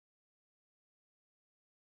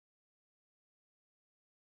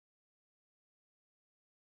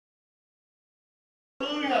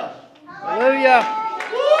Hallelujah.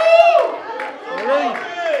 Woo!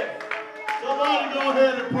 Hallelujah. Somebody go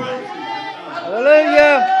ahead and praise Him.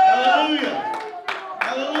 Hallelujah. Hallelujah.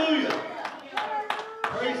 Hallelujah.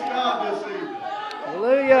 Praise God this evening.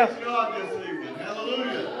 Hallelujah. Praise God this evening.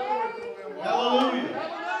 Hallelujah. Hallelujah.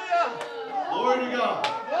 Glory to God.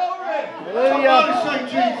 Hallelujah. Somebody say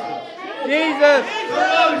Jesus. Jesus.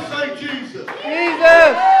 Somebody say Jesus.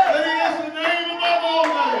 Jesus. Say He is the name above all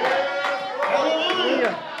names.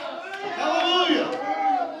 Hallelujah. Hallelujah.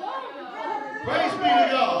 Praise be to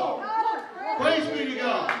God. Praise be to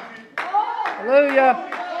God. Hallelujah.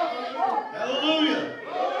 Hallelujah.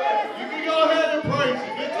 You can go ahead and praise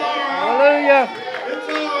Him. It's all right. Hallelujah. It's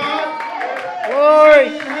all right. Glory.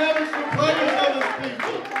 He's having some praise of His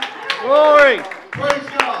people. Glory. Praise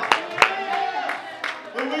God.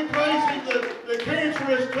 When we praise Him, the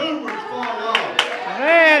cancerous tumors fall off.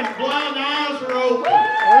 Amen. Blind eyes are open.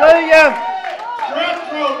 Hallelujah. Strep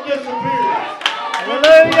throat disappears.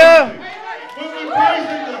 Hallelujah. When we praise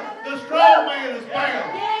Him, the strong man is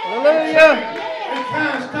bound. Hallelujah. And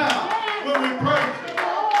cast out when we praise Him.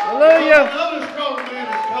 Hallelujah. Another strong man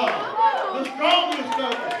is come. The strongest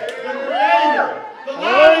of them, the Creator, the Lion of the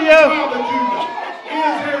Hallelujah. tribe of Judah. He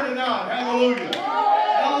is here tonight. Hallelujah.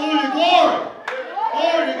 Hallelujah. Glory.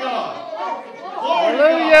 Glory to God. Glory to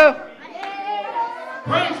Hallelujah. God.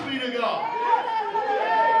 Praise be to God.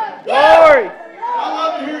 Glory. I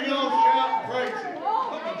love to hear y'all shout and praise Him. I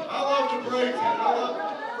love to praise Him. I love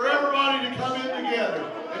for everybody to come in together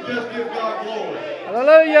and just give God glory.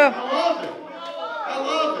 Hallelujah. I love it. I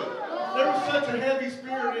love it. There was such a heavy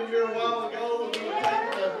spirit in here a while ago when we were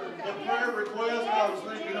taking the prayer request. I was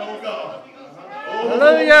thinking, oh God. Oh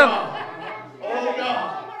Hallelujah. God. Oh God.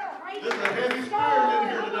 There's a heavy spirit in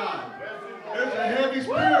here tonight. There's a heavy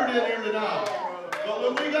spirit in here tonight. But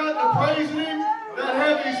when we got to praising Him, that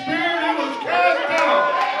heavy spirit, it was cast out.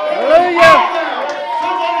 Hallelujah.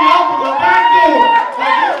 Somebody open the back door.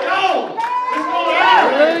 Like it's gone. It's going out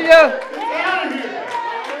of here. Hallelujah. It's out of here.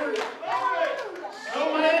 No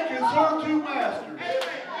man can serve two masters.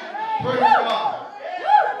 Praise God.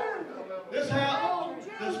 This house,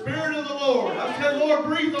 the Spirit of the Lord. I said, Lord,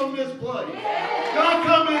 breathe on this place. God,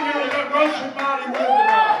 come in here and let Russian mighty wind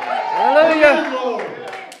tonight. Hallelujah. Come in, Lord.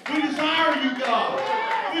 We desire you, God.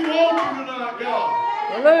 We want you tonight, God.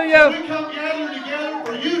 Hallelujah. We come gathered together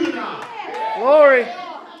for you tonight. Glory.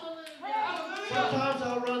 Sometimes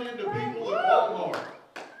I'll run into people at Walmart.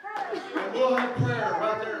 And we'll have prayer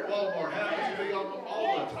right there at Walmart. Happens to be on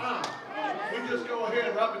all the time. We just go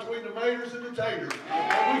ahead right between the maters and the taters.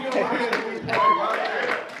 And we go ahead and we pray right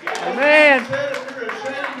there. Amen. He said, if you're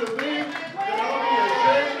ashamed of me, then I'll be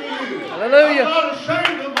ashamed of you. Hallelujah. I'm not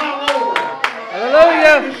ashamed of my Lord.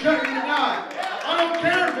 Hallelujah. I'm ashamed tonight. I don't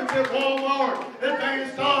care if it's at Walmart, at Van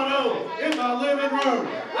Stano, in my living room.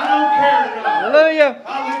 I don't care tonight. Hallelujah. I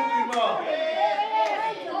lift Him up.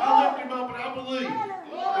 I lift Him up and I believe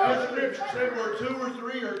that His scripture said where two or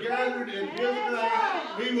three are gathered in His name,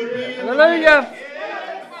 He would be in the Hallelujah. midst.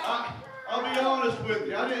 I'll be honest with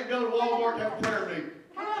you. I didn't go to Walmart to have a prayer meeting.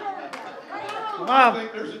 I Wow.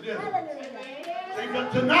 think there's a difference. See,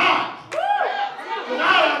 but tonight I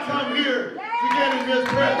come here to get in His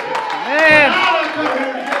presence. Man. Tonight I come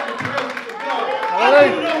here to get in the presence of God. I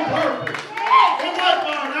did it on purpose. It wasn't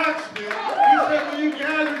by an accident. He said, will you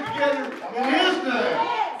gather together in His name?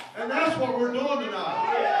 And that's what we're doing tonight.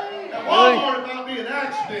 Now, Walmart, it might be an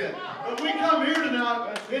accident. But we come here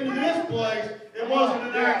tonight into this place, it wasn't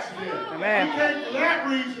an accident. Amen. We came for that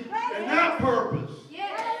reason and that purpose.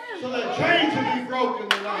 So that chains will be broken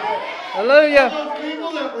tonight. Hallelujah. Those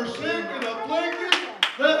people that were sick and afflicted,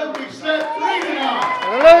 let them be set free tonight.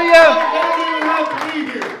 Hallelujah. They don't even have to be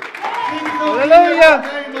here. Hallelujah.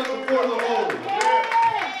 Name up before the Lord.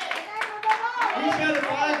 He said if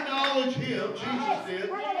I acknowledge Him, Jesus did,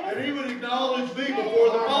 that He would acknowledge me before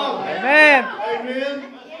the Father. Amen. Amen.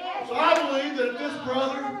 So I believe that if this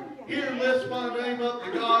brother here lifts my name up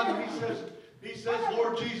to God and he says,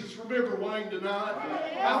 Lord Jesus, remember Wayne tonight.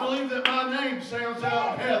 I believe that my name sounds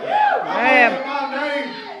out in heaven. I believe that my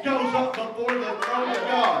name goes up before the throne of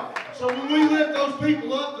God. So when we lift those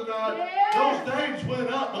people up tonight, those names went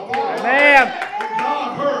up before God. Amen. And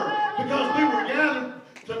God heard because we were gathered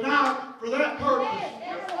tonight for that purpose,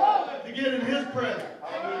 to get in His presence.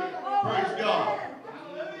 Praise God.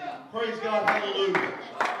 Praise God. Hallelujah.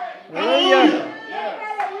 Hallelujah.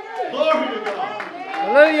 Glory to God.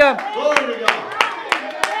 Hallelujah. Glory to God.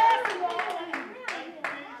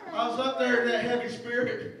 I was up there in that heavy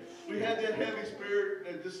spirit. We had that heavy spirit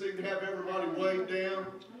that just seemed to have everybody weighed down.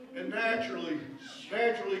 And naturally,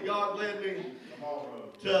 God led me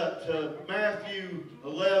to Matthew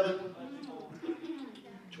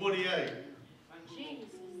 11:28.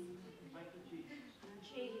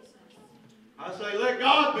 I say, let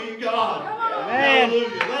God be God. Amen.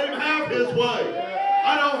 Hallelujah. Let him have his way.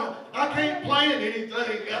 I can't plan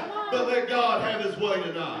anything, but let God have his way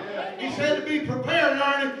tonight. He said to be prepared,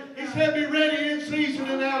 Ernie. He said be ready in season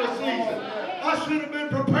and out of season. I should have been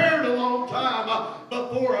prepared a long time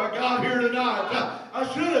before I got here tonight. I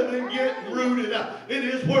should have been getting rooted in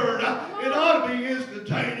his word. It ought to be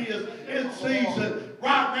instantaneous in season.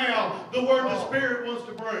 Right now, the word the Spirit wants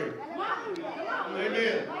to bring.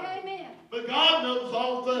 Amen. But God knows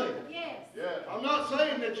all things. I'm not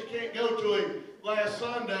saying that you can't go to him last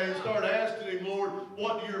Sunday and start asking him, Lord,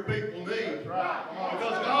 what do your people need?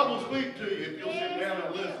 Because God will speak to you if you'll sit down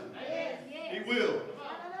and listen. He will.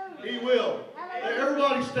 He will.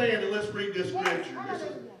 Everybody stand and let's read this scripture.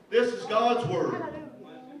 This is God's word.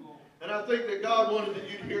 And I think that God wanted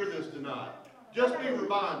you to hear this tonight. Just be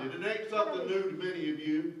reminded. It ain't something new to many of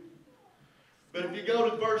you. But if you go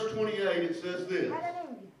to verse 28, it says this.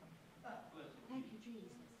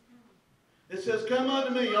 It says, come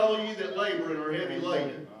unto me, all ye that labor and are heavy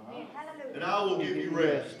laden, and I will give you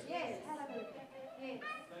rest.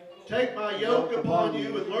 Take my yoke upon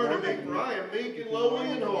you and learn of me, for I am meek and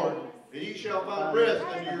lowly in heart, and ye shall find rest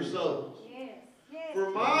unto your souls. For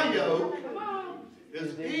my yoke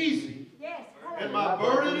is easy, and my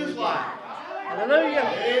burden is light.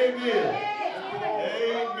 Hallelujah. Amen.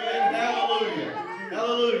 Amen. Hallelujah.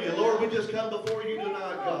 Hallelujah. Lord, we just come before you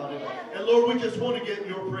tonight, God. And Lord, we just want to get in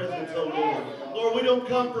your presence, oh Lord. Lord, we don't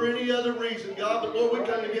come for any other reason, God, but Lord, we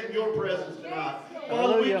come to get in your presence tonight.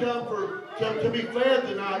 Father, we come to be fed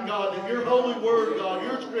tonight, God, in your holy word, God,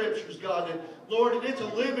 your scriptures, God. And Lord, and it's a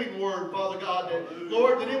living word, Father God, that,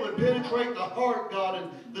 Lord, that it would penetrate the heart, God, and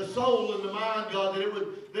the soul and the mind, God, that it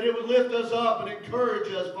would lift us up and encourage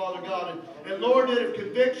us, Father God. And Lord, that if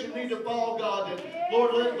conviction need to fall, God, that,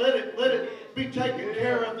 Lord, let it be taken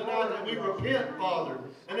care of tonight, that we repent, Father,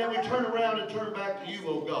 and then we turn around and turn back to you,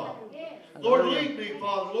 oh God. Lord, lead me,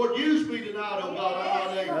 Father. Lord, use me tonight, oh God,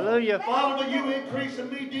 I'm not able. Hallelujah. Father, but you increase in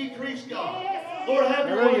me, decrease, God. Lord, have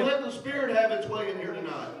your way. Let the Spirit have its way in here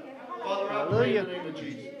tonight. Father, I pray in the name of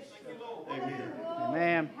Jesus. Amen.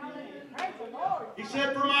 Amen. He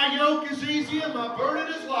said, for my yoke is easy and my burden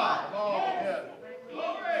is light.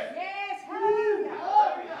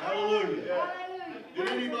 Hallelujah. Did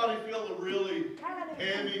anybody feel a really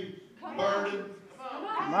heavy burden?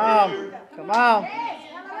 Come on. Come on.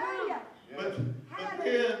 But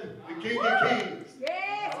then the King of Kings.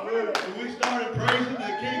 When we started praising,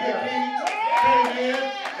 the King of Kings came in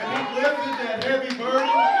and he lifted that heavy burden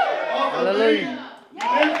off of me.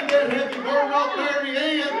 He lifted that heavy burden off Mary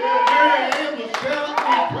Ann. Mary Ann was shouting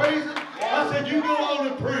and praising. I said, you go on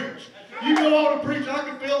and preach. You go on and preach. I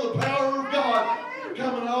can feel the power of God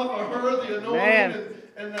coming off of her, the anointing.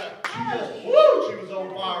 And she just, whoo, she was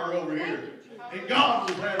on fire over here. And God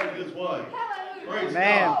was having his way. Praise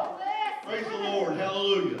God. Praise the Lord.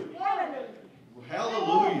 Hallelujah.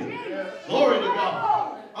 Hallelujah. Glory to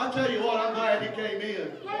God. I tell you what, I'm glad he came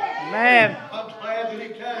in. Amen. I'm glad that he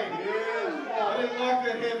came. I didn't like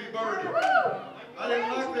that heavy burden. I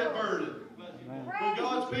didn't like that burden. When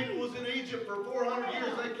God's people was in Egypt for 400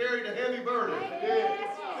 years, they carried a heavy burden.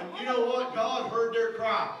 And you know what? God heard their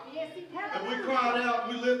cry. And we cried out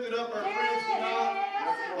and we lifted up our friends tonight.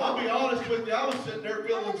 I'll be honest with you, I was sitting there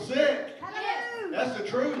feeling sick. That's the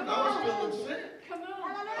truth. I was feeling sick.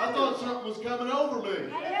 I thought something was coming over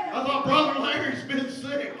me. I thought Brother Larry's been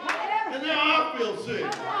sick. And now I feel sick.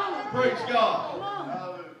 Praise God.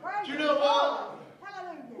 Do you know what?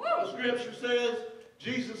 The scripture says,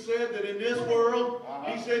 Jesus said that in this world,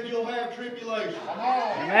 he said you'll have tribulation.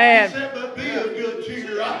 Amen. He said, but be of good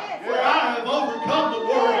cheer, for I have overcome the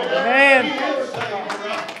world. Amen. He is Savior.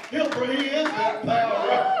 He is that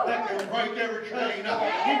power that can break every chain. He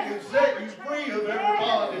can set you free of every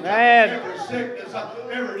bondage, every sickness,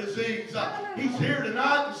 every disease. He's here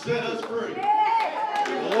tonight to set us free.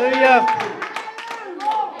 Hallelujah.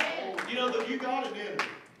 You know that you got an enemy.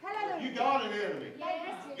 You got an enemy.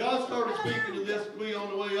 God started speaking to this to me on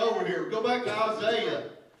the way over here. Go back to Isaiah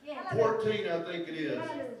 14, I think it is.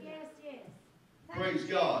 Praise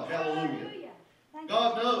God. Hallelujah.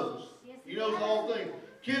 God knows. He knows all things.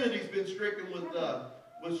 Kennedy's been stricken with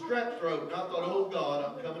strep throat, and I thought, oh God,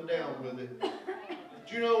 I'm coming down with it.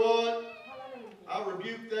 But you know what? I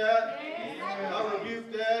rebuke that. I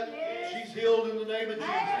rebuke that. She's healed in the name of Jesus.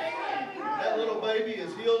 That little baby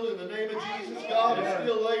is healed in the name of Jesus. God is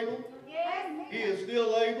still able. He is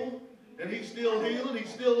still able. And he's still healing.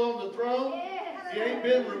 He's still on the throne. He ain't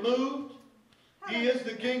been removed. He is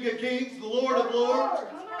the King of Kings, the Lord of Lords,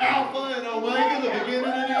 Alpha and Omega, the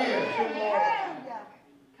beginning and the end.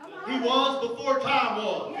 He was before time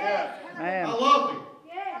was. I love him.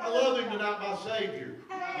 I love Him tonight, my Savior,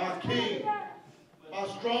 my King, my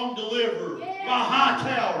strong deliverer, my high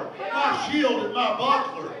tower, my shield and my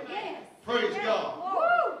buckler. Praise God.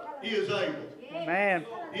 He is able. Amen.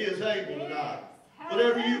 He is able tonight.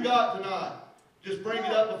 Whatever you got tonight, just bring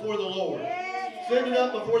it up before the Lord. Send it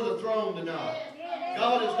up before the throne tonight.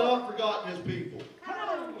 God has not forgotten His people.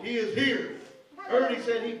 He is here. Ernie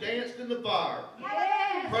said He danced in the fire.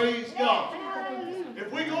 Praise God.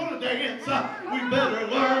 If we're going to dance, we better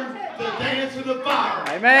learn to dance in the fire.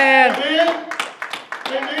 Amen. Amen.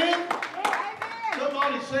 Amen.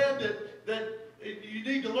 Somebody said that you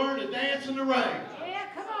need to learn to dance in the rain.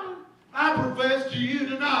 I profess to you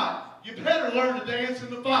tonight, you better learn to dance in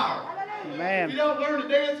the fire. Amen. If you don't learn to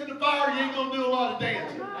dance in the fire, you ain't going to do a lot of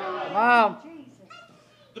dancing. Come on.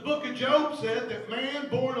 The book of Job said that man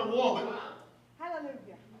born of woman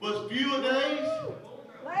was few of days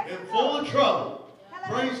and full of trouble.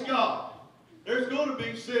 Praise God. There's going to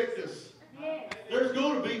be sickness. There's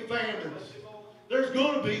going to be famines. There's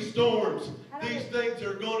going to be storms. These things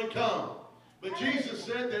are going to come. But Jesus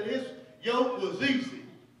said that His yoke was easy.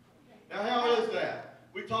 Now how is that?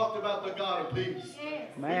 We talked about the God of peace.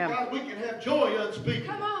 Amen. We can have joy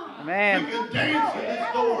unspeakable. Amen. We can dance in this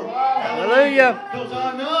storm. Hallelujah. Because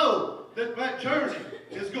I know that journey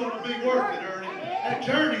is going to be worth it, Ernie. That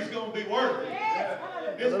journey is going to be worth it.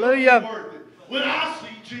 It's Hallelujah. going to be worth it. When I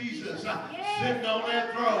see Jesus sitting on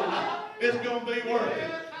that throne, it's going to be worth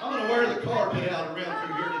it. I'm going to wear the carpet out around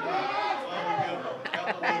through here tonight.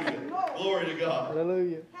 Hallelujah. Glory to God.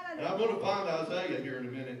 Hallelujah. And I'm going to find Isaiah here in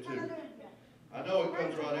a minute too. I know it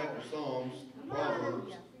comes right after Psalms,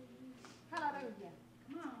 Proverbs.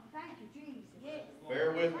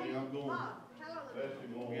 Bear with me, I'm going. Especially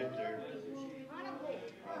when we get there.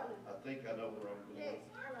 I think I know where I'm going.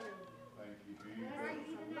 Thank you, Jesus.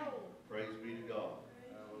 Praise be to God.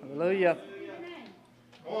 Hallelujah.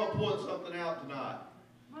 I want to point something out tonight.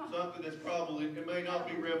 Something that's probably, it may not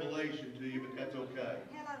be revelation to you, but that's okay.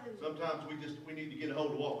 Sometimes we need to get a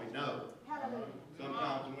hold of what we know.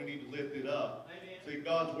 Sometimes we need to lift it up. See,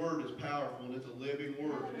 God's word is powerful and it's a living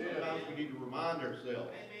word. Sometimes we need to remind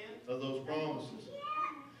ourselves of those promises.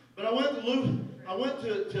 But I went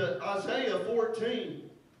to Isaiah 14,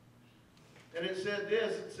 and it said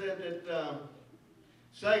this. It said that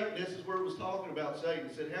Satan, this is where it was talking about Satan.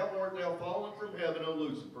 It said, "How art thou fallen from heaven, O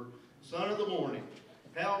Lucifer, son of the morning?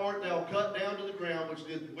 How art thou cut down to the ground, which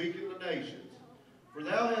did weaken the nations? For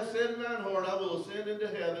thou hast said in thine heart, I will ascend into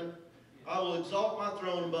heaven. I will exalt my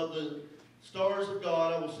throne above the stars of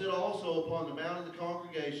God. I will sit also upon the mount of the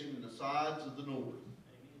congregation in the sides of the north.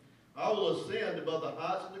 I will ascend above the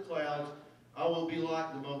heights of the clouds. I will be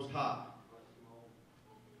like the Most High.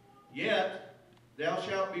 Yet thou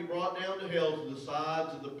shalt be brought down to hell to the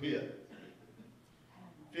sides of the pit."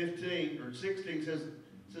 15 or 16 says,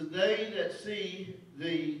 "They that see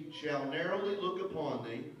thee shall narrowly look upon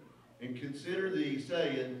thee, and consider thee,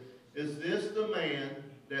 saying, Is this the man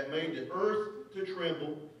that made the earth to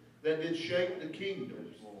tremble, that did shake the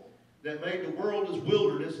kingdoms, that made the world as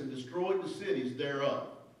wilderness, and destroyed the cities thereof?"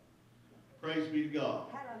 Praise be to God.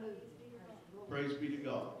 Praise be to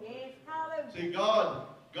God. See, God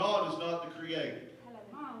is not the creator.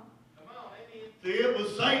 See, it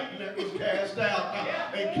was Satan that was cast out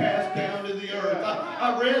and cast down to the earth.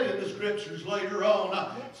 I read in the scriptures later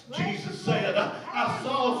on, Jesus said, "I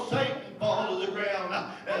saw Satan fall to the ground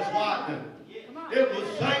as lightning." It was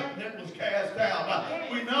Satan that was cast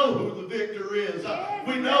out. We know who the victor is.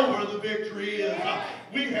 We know where the victory is.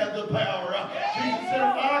 We have the power. Jesus said,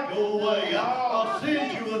 "If I go away, I'll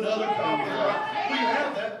send you another comforter." We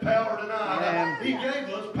have that power tonight. Amen. He gave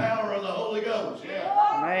us power of the Holy Ghost.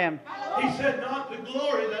 Amen. He said, "Not the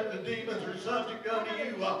glory that the demons are subject unto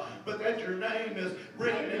you, but that your name is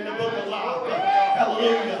written in the book of life."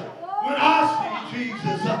 Hallelujah. When I see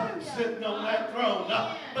Jesus sitting on that throne,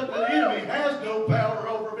 but the enemy has no power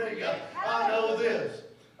over me, I know this.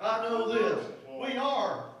 I know this. We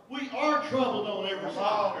are troubled on every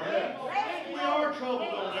side. We are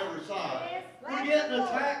troubled on every side. We're getting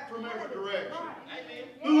attacked from every direction.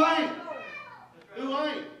 Who ain't? Who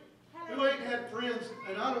ain't? Who ain't had friends?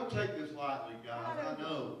 And I don't take this lightly, guys.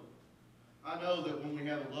 I know that when we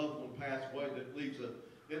have a loved one pass away, that leaves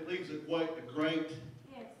a great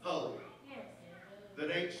hole that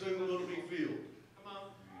ain't soon going to be filled.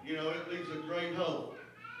 You know, it leaves a great hole.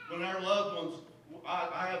 When our loved ones,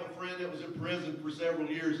 I have a friend that was in prison for several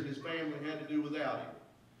years, and his family had to do without him.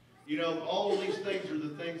 You know, all of these things are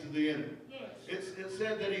the things of the enemy. It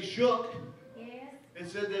said that he shook. It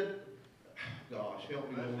said that, gosh, help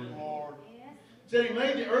me, Lord. It said he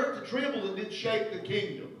made the earth to tremble and did shake the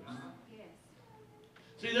kingdom.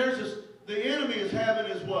 See, there's the enemy is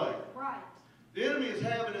having his way. Right. The enemy is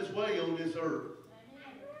having his way on this earth.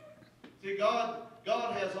 See, God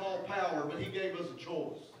has all power, but He gave us a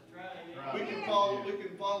choice. We can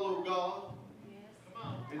follow God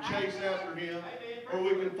and chase after Him, or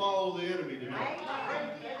we can follow the enemy tonight.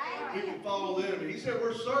 We can follow the enemy. He said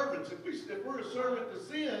we're servants. If we're a servant to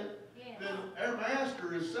sin, then our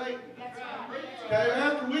master is Satan. Okay,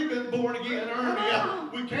 after we've been born again,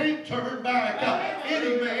 Ernie, we can't turn back.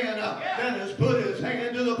 Any man that has put his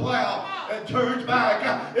hand to the plow and turns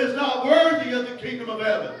back is not worthy of the kingdom of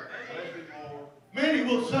heaven. Many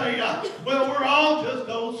will say, well, we're all just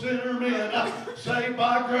those sinner men saved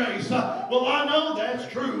by grace. Well, I know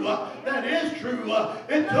that's true. That is true.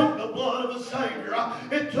 It took the blood of a Savior.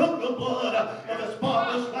 It took the blood of a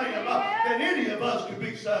spotless Lamb that any of us could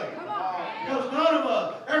be saved. Because none of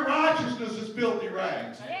us, our righteousness is filthy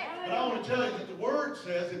rags. But I want to tell you that the Word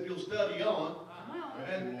says, if you'll study on,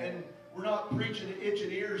 and we're not preaching to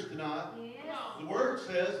itching ears tonight, the Word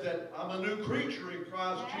says that I'm a new creature in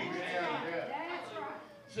Christ Jesus.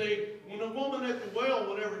 See, when a woman at the well,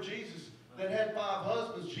 whenever Jesus, that had 5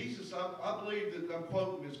 husbands, Jesus, I believe that I'm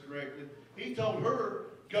quoting this correctly, He told her,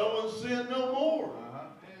 go and sin no more.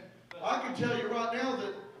 I can tell you right now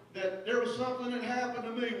that there was something that happened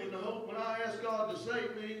to me when I asked God to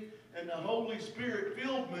save me and the Holy Spirit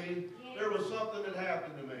filled me, there was something that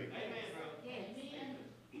happened to me.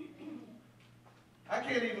 I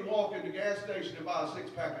can't even walk in the gas station and buy a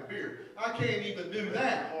 6-pack of beer. I can't even do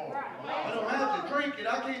that. I don't have to drink it.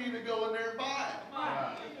 I can't even go in there and buy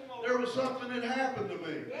it. There was something that happened to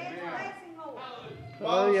me.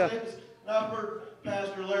 Bible says, I've heard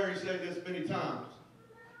Pastor Larry say this many times.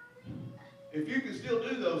 If you can still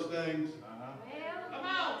do those things,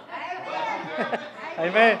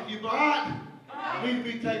 Amen. You might need to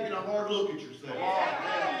be taking a hard look at yourself.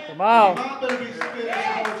 Come on. You might better be spending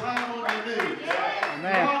some more time on your knees.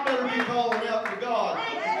 Amen. You might better be calling out to God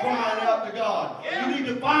and crying out to God. You need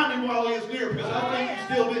to find Him while He is near, because I think you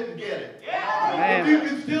still didn't get it. Amen. If you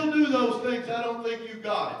can still do those things, I don't think you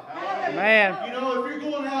got it. Amen. You know, if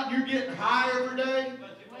you're going out and you're getting high every day,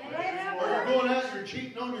 or you're going out and you're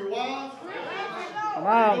cheating on your wife, Come or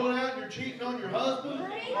you're on. going out and you're cheating on your husband,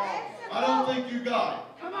 I don't think you got it.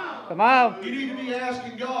 Come on. You need to be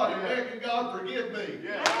asking God and begging God, forgive me.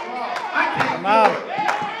 I can't Come on. do it.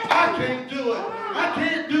 I can't do it. I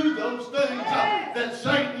can't do those things that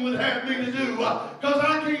Satan would have me to do, because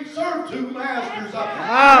I can't serve 2 masters. I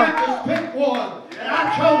can't just pick one. And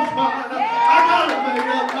I chose mine. I got it made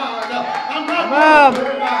up mind. I'm not going to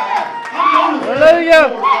turn back. I'm going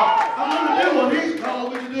to do what He's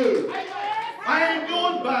called me to do. I ain't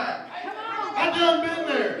going back. I done been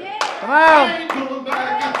there. Come I on. ain't going back.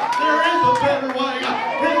 There is a better way.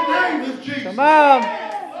 His name is Jesus. Come on.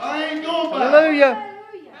 I ain't going back. Hallelujah.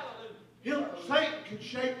 Satan can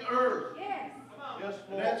shake the earth.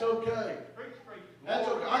 And that's okay. That's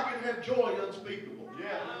okay. I can have joy unspeakable.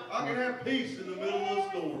 I can have peace in the middle of the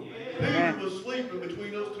storm. Peter was sleeping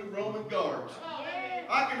between those 2 Roman guards.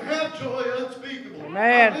 I can have joy unspeakable.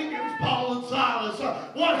 Amen. I think it was Paul and Silas.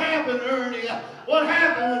 What happened, Ernie? What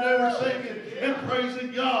happened when they were singing and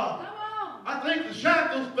praising God? I think the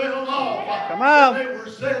shackles fell off. Come on. And they were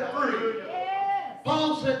set free.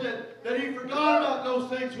 Paul said that he forgot about those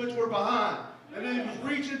things which were behind. And then he was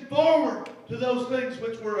reaching forward to those things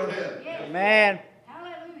which were ahead. Amen.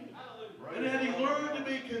 And then he learned to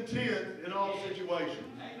be content in all situations.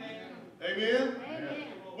 Amen?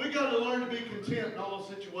 We got to learn to be content in all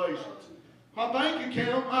situations. My bank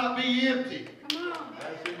account might be empty.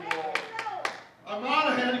 I might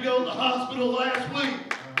have had to go to the hospital last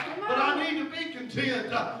week. But I need to be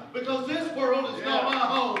content because this world is not my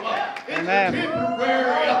home. It's Amen. a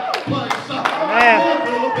temporary place. Amen. I'm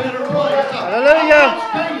going to a better place. Hallelujah. I'm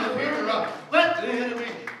staying here. Let the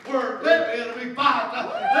enemy work. Let the enemy fight.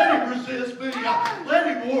 Let him resist me. Let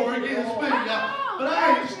him war against me. But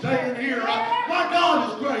I ain't staying here. My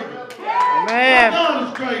God is greater. Amen. My God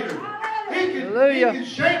is greater. He can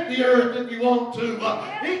shake the earth if you want to.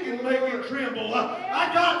 He can make it tremble. I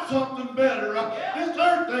got something better. This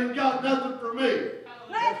earth ain't got nothing for me.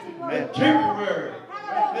 It's temporary.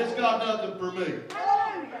 It's got nothing for me.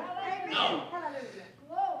 No.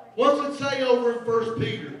 What's it say over in 1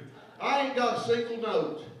 Peter? I ain't got a single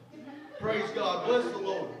note. Praise God. Bless the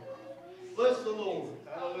Lord. Bless the Lord.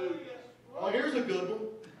 Hallelujah. Oh, here's a good one.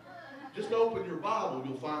 Just open your Bible,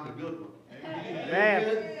 you'll find a good one.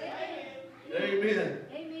 Amen. Amen.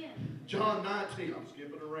 Amen. John 19. I'm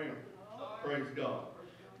skipping around. Praise God.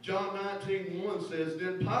 John 19:1 says,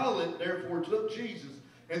 Then Pilate therefore took Jesus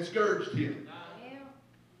and scourged him.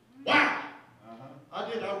 Wow. I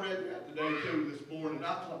read that today too this morning.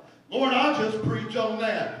 I thought, Lord, I'll just preach on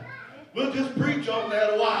that. We'll just preach on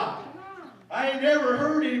that a while. I ain't never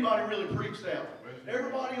heard anybody really preach that one.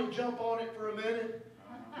 Everybody will jump on it for a minute.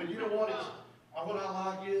 But you know what? What I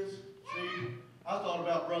like is, see, I thought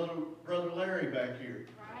about Brother Larry back here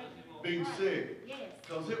being sick.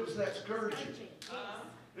 Because it was that scourging.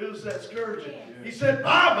 It was that scourging. He said,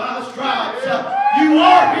 by my stripes, you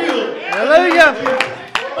are healed. Hallelujah.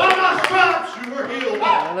 By my stripes, you were healed.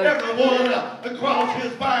 Everyone across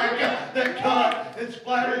his back that cut and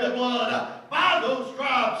splattered the blood. By those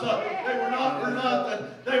stripes, they were not for nothing.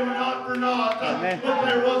 They were not for naught. But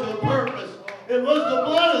there was a purpose. It was the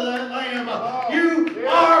blood of that lamb. You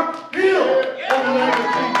are healed in the name of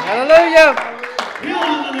Jesus. Hallelujah.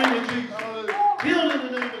 Healed in the name of Jesus. Healed in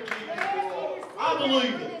the name of Jesus. I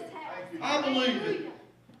believe it. I believe it.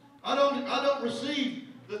 I don't receive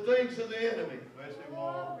the things of the enemy.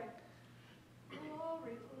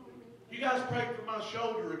 You guys prayed for my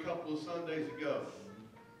shoulder a couple of Sundays ago.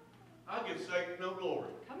 I give Satan no glory.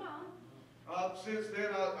 Come on. Since then,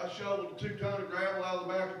 I shoveled a 2-ton of gravel out of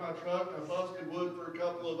the back of my truck. And I busted wood for a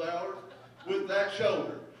couple of hours with that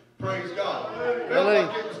shoulder. Praise God. Felt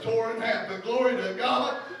like it was torn in half. But glory to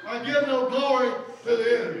God. I give no glory to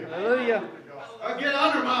the enemy. Hallelujah. I get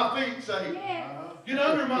under my feet, Satan. Yes. Get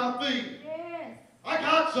under my feet. Yes. I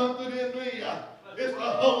got something in me. It's the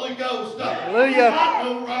Holy Ghost. Hallelujah. I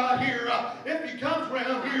know right here. If he comes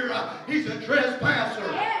around here, he's a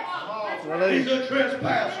trespasser. Yes. He's a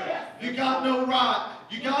trespasser. You got no right.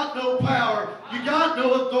 You got no power. You got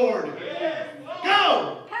no authority.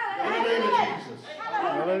 Go! In the name of Jesus.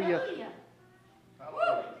 Hallelujah.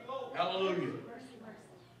 Hallelujah.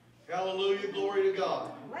 Hallelujah. Glory to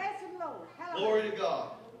God. Glory to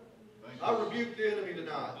God. I rebuke the enemy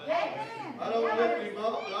tonight. I don't lift him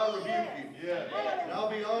up, but I rebuke him. And I'll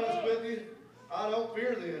be honest with you, I don't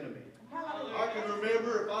fear the enemy. I can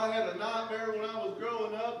remember if I had a nightmare when I was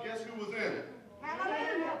growing up, guess who was in it?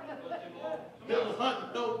 It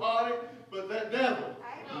wasn't nobody but that devil.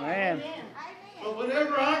 Man. But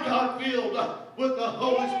whenever I got filled with the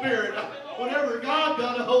Holy Spirit, whenever God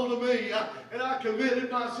got a hold of me and I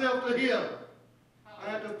committed myself to Him, I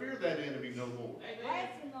had to fear that enemy no more.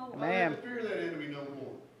 I had to fear that enemy no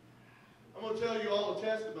more. I'm going to tell you all a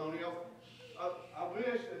testimony. I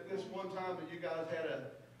wish that this one time that you guys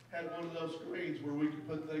had one of those screens where we could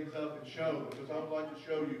put things up and show, because I would like to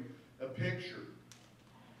show you a picture.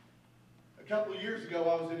 A couple of years ago,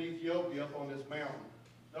 I was in Ethiopia up on this mountain.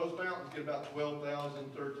 Those mountains get about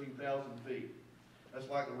 12,000, 13,000 feet. That's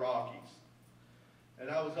like the Rockies. And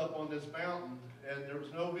I was up on this mountain, and there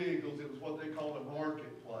was no vehicles. It was what they called a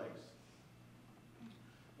marketplace.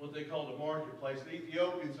 What they called a marketplace. The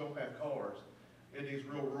Ethiopians don't have cars in these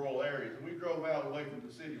real rural areas. And we drove out away from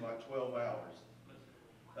the city like 12 hours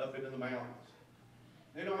up into the mountains.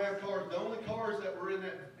 They don't have cars. The only cars that were in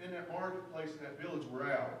that marketplace, in that village, were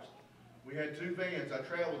ours. We had 2 vans. I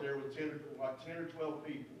traveled there with 10 or 12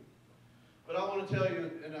 people. But I want to tell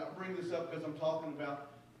you, and I bring this up because I'm talking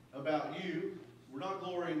about you. We're not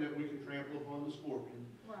glorying that we can trample upon the scorpion.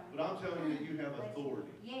 Right. But I'm telling you that you have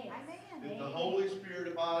authority. Yes. If the Holy Spirit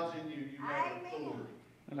abides in you, you have authority.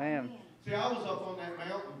 Amen. See, I was up on that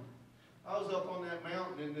mountain. I was up on that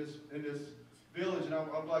mountain in this village, and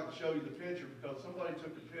I'd like to show you the picture because somebody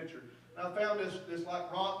took the picture. And I found this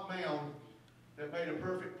like rock mound that made a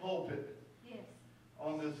perfect pulpit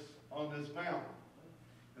on this mountain.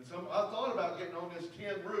 And I thought about getting on this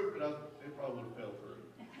tin roof, but it probably would have fell through.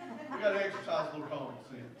 We got to exercise a little common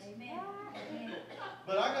sense. Amen.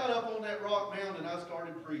 But I got up on that rock mound and I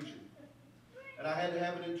started preaching. And I had to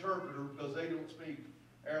have an interpreter because they don't speak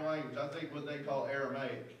our language. I think what they call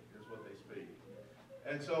Aramaic is what they speak.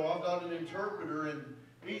 And so I've got an interpreter, and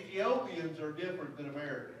Ethiopians are different than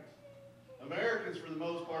Americans. Americans, for the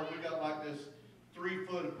most part, we got like this 3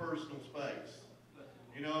 foot of personal space.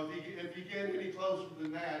 You know, if you get any closer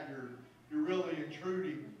than that, you're really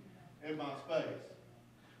intruding in my space.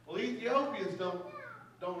 Well, Ethiopians don't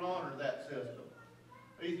honor that system.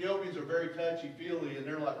 Ethiopians are very touchy-feely, and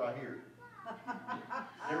they're like right here.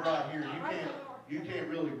 They're right here. You can't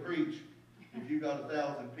really preach if you got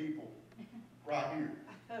 1,000 people right here.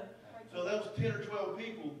 So those 10 or 12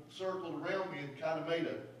 people circled around me and kind of made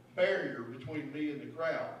a barrier between me and the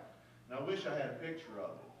crowd. And I wish I had a picture of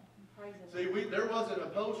it. See, there wasn't a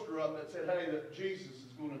poster up that said, hey, that Jesus is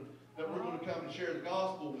that we're going to come and share the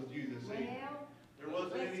gospel with you this evening. There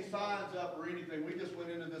wasn't any signs up or anything. We just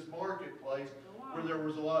went into this marketplace where there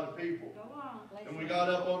was a lot of people. And we got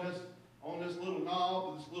up on this little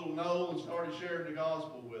knob, this little knoll, and started sharing the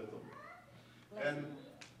gospel with them. And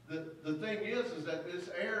the thing is that this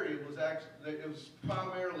area was actually, it was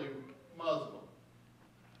primarily Muslim.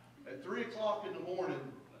 At 3 o'clock in the morning,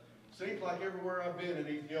 seems like everywhere I've been in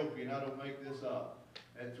Ethiopia, and I don't make this up,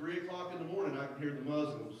 at 3 o'clock in the morning I can hear the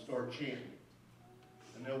Muslims start chanting.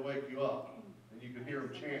 And they'll wake you up, and you can hear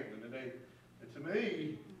them chanting. And to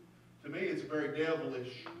me, it's a very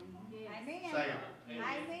devilish sound.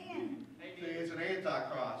 Amen. See, it's an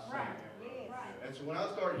antichrist sound. Right. Yes. And so when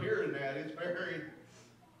I start hearing that,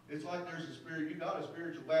 it's like there's a spirit, you got a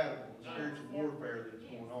spiritual battle, a spiritual warfare that's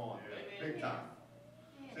going on, big time.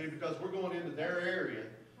 See, because we're going into their area,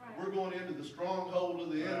 we're going into the stronghold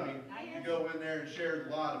of the enemy to go in there and share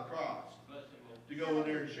the light of Christ, to go in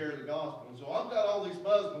there and share the gospel. And so I've got all these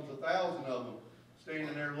Muslims, 1,000 of them,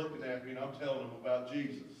 standing there looking at me, and I'm telling them about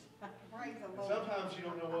Jesus. Praise the And Lord. sometimes you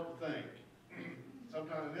don't know what to think.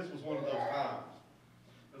 Sometimes, and this was one of those times.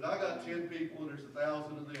 Because I got 10 people and there's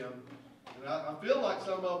 1,000 of them. And I feel like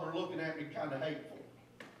some of them are looking at me kind of hateful.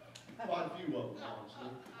 Quite a few of them,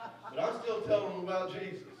 honestly. But I'm still telling them about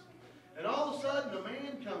Jesus. And all of a sudden, a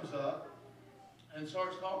man comes up and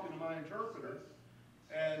starts talking to my interpreter.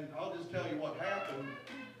 And I'll just tell you what happened.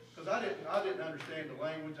 Because I didn't understand the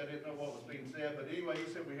language. I didn't know what was being said. But anyway,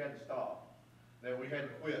 he said we had to stop. That we had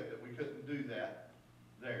to quit. That we couldn't do that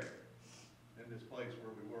there. In this place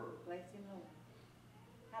where we were. Bless him, Lord.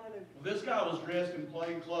 Hallelujah. Well, this guy was dressed in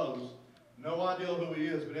plain clothes. No idea who he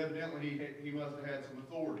is, but evidently he must have had some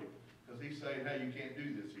authority. Because he's saying, hey, you can't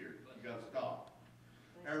do this here. You got to stop.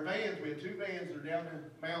 Our vans, we had 2 vans that are down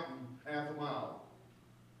the mountain half a mile.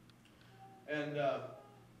 And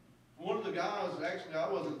one of the guys, actually I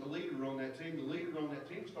wasn't the leader on that team. The leader on that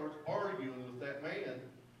team starts arguing with that man.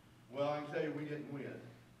 Well, I can tell you we didn't win.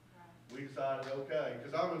 We decided, okay,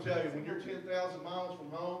 because I'm going to tell you, when you're 10,000 miles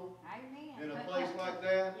from home, Amen. in a place like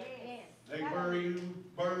that, Yes. they bury you,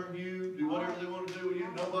 burn you, do whatever they want to do with you.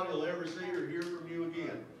 Nobody will ever see or hear from you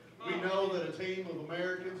again. We know that a team of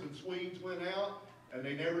Americans and Swedes went out, and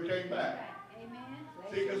they never came back. Amen.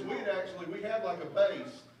 See, because we had like a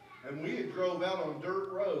base, and we had drove out on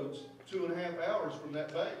dirt roads 2.5 hours from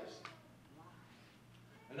that base.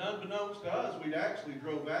 And unbeknownst to us, we'd actually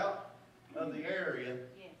drove out of the area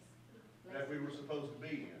that we were supposed to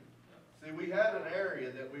be in. See, we had an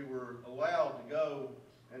area that we were allowed to go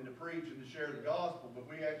and to preach and to share the gospel, but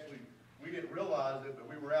we didn't realize it, but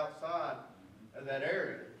we were outside of that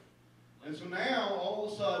area. And so now, all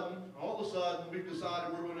of a sudden, we've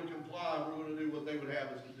decided we're going to comply, we're going to do what they would have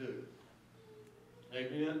us to do.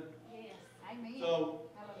 Amen? Yes. Amen. So,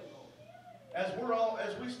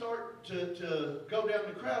 as we start to go down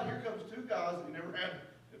the crowd, here comes 2 guys that never had,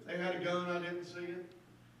 if they had a gun, I didn't see it.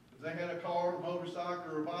 If they had a car, a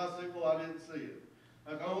motorcycle, or a bicycle, I didn't see it.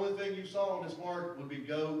 Like, the only thing you saw on this market would be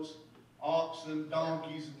goats, oxen,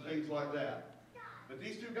 donkeys, and things like that. But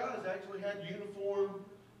these 2 guys actually had uniform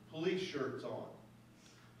police shirts on.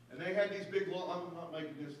 And they had these big long, I'm not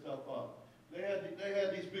making this stuff up. They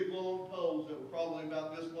had these big long poles that were probably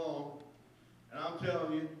about this long. And I'm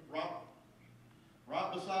telling you,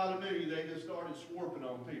 right beside of me, they just started swarping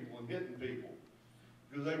on people and hitting people.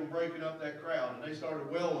 Because they were breaking up that crowd, and they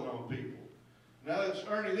started welling on people. Now,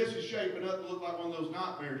 Ernie, this is shaping up to look like one of those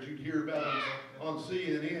nightmares you'd hear about on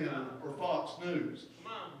CNN or Fox News.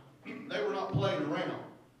 They were not playing around.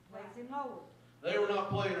 Praise him, Lord. They were not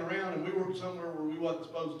playing around, and we were somewhere where we wasn't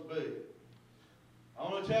supposed to be. I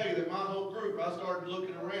want to tell you that my whole group, I started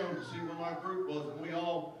looking around to see where my group was, and we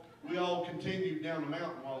all continued down the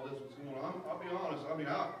mountain while this was going on. I'll be honest, I mean,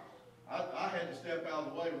 I had to step out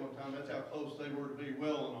of the way one time. That's how close they were to be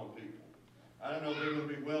welling on people. I didn't know if they were going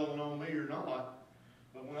to be welling on me or not.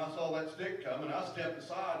 But when I saw that stick coming, I stepped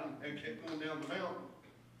aside and kept going down the mountain.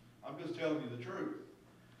 I'm just telling you the truth.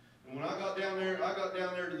 And when I got down there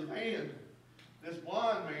to the van, this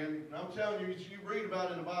blind man, and I'm telling you, you read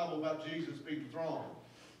about in the Bible about Jesus being thrown.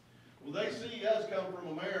 Well, they see us come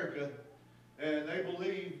from America, and they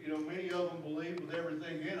believe, many of them believe with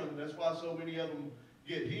everything in them. That's why so many of them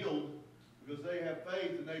get healed, because they have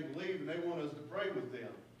faith and they believe and they want us to pray with them.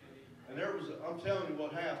 And I'm telling you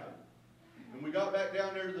what happened. And we got back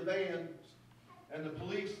down there to the van, and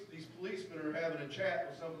these policemen are having a chat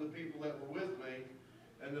with some of the people that were with me,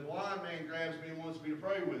 and the blind man grabs me and wants me to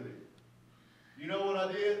pray with him. You know what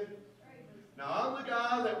I did? Now, I'm the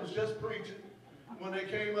guy that was just preaching when they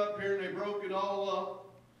came up here and they broke it all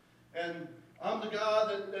up. And I'm the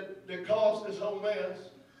guy that caused this whole mess.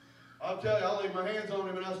 I'll tell you, I laid my hands on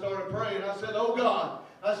him and I started praying. I said, oh God,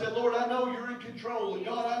 I said, Lord, I know you're in control. And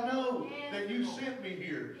God, I know that you sent me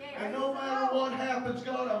here. And no matter what happens,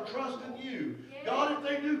 God, I'm trusting you. God, if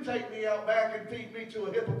they do take me out back and feed me to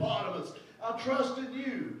a hippopotamus, I'm trusting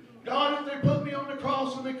you. God, if they put me on the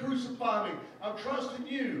cross and they crucify me, I'm trusting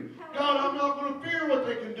you. God, I'm not going to fear what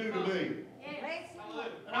they can do to me.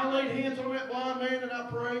 And I laid hands on that blind man and I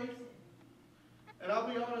prayed. And I'll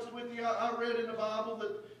be honest with you, I read in the Bible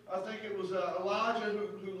that I think it was Elijah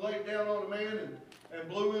who laid down on a man and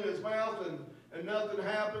blew in his mouth and nothing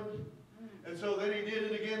happened. And so then he did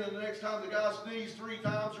it again, and the next time the guy sneezed 3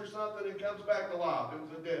 times or something and comes back alive. It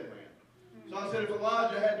was a dead man. So I said, if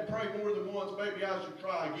Elijah had to pray more than once, maybe I should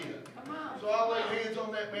try again. So I laid hands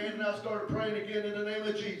on that man and I started praying again in the name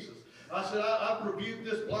of Jesus. I said, I rebuke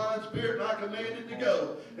this blind spirit and I command it to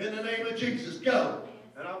go. In the name of Jesus, go.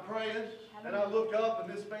 And I'm praying and I look up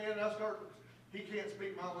and this man, he can't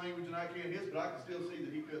speak my language and I can't his, but I can still see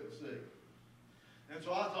that he couldn't see. And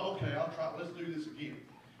so I thought, okay, I'll try, let's do this again.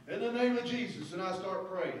 In the name of Jesus, and I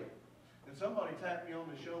start praying. And somebody tapped me on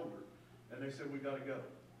the shoulder and they said, we got to go.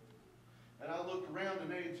 And I looked around and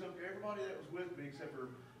they took everybody that was with me except for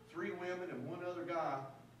 3 women and 1 other guy,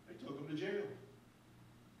 they took them to jail.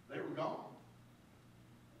 They were gone.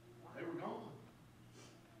 They were gone.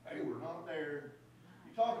 They were not there.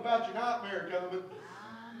 You talk about your nightmare coming.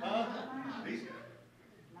 Huh?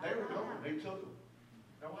 They were gone. They took them.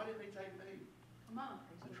 Now, why didn't they take me? Come on.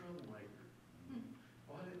 It's a troublemaker.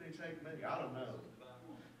 Why didn't they take me? I don't know.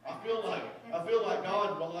 I feel like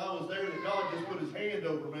God, while I was there, that God just put his hand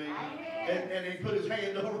over me. And he put his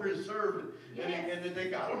hand over his servant. And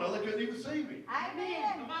they, I don't know, they couldn't even see me.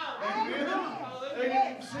 Amen. Amen. They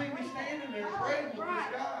didn't even see me standing there praying with this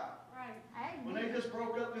guy. When they just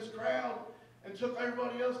broke up this crowd and took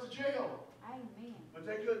everybody else to jail. Amen. But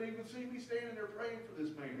they couldn't even see me standing there praying for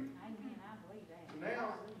this man. Amen. I believe that. So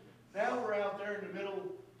now we're out there in the middle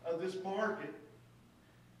of this market.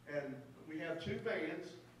 And we have 2 vans.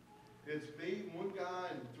 It's me, 1 guy,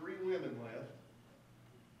 and 3 women left.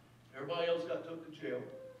 Everybody else got took to jail.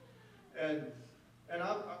 And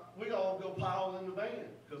we all go pile in the van,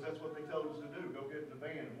 because that's what they told us to do, go get in the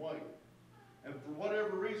van and wait. And for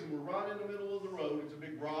whatever reason, we're right in the middle of the road. It's a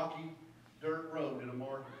big rocky dirt road in a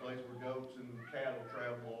marketplace where goats and cattle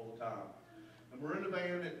travel all the time. And we're in the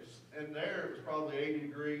van, and there it was probably 80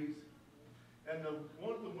 degrees. And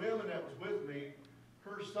one of the women that was with me,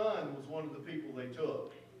 her son was one of the people they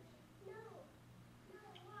took.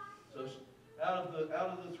 So out of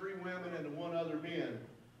the 3 women and the 1 other man,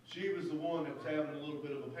 she was the one that was having a little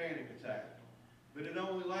bit of a panic attack. But it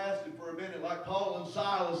only lasted for a minute. Like Paul and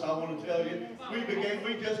Silas, I want to tell you,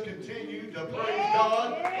 we just continued to praise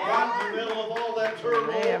God right in the middle of all that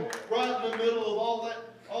turmoil, right in the middle of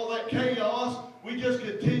all that chaos. We just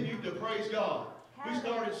continued to praise God. We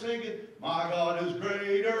started singing, my God is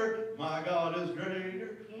greater, my God is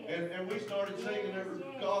greater. And we started singing every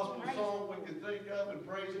gospel song we could think of and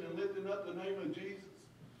praising and lifting up the name of Jesus.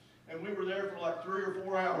 And we were there for like 3 or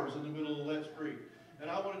 4 hours in the middle of that street. And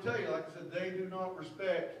I want to tell you, like I said, they do not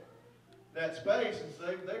respect that space.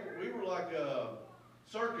 And we were like a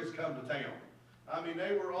circus come to town. I mean,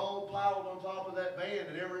 they were all piled on top of that van,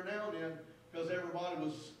 and every now and then, because everybody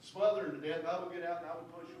was smothering to death, I would get out and I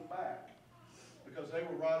would push them back. Because they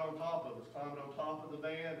were right on top of us, climbing on top of the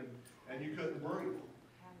van, and you couldn't breathe.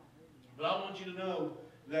 But I want you to know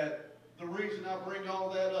that the reason I bring all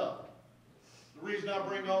that up,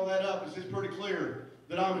 is it's pretty clear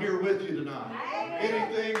that I'm here with you tonight.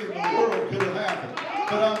 Anything in the world could have happened,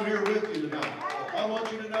 but I'm here with you tonight. I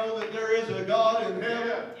want you to know that there is a God in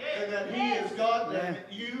heaven, and that he has got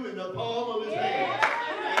you in the palm of his hand.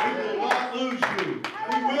 And he will not lose you.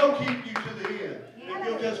 He will keep you to the end if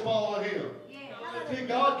you'll just follow him. See,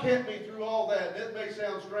 God kept me through all that. That may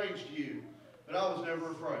sound strange to you, but I was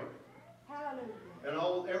never afraid. And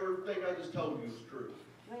everything I just told you is true.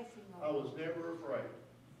 I was never afraid.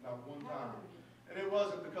 Not one time. And it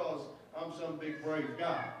wasn't because I'm some big brave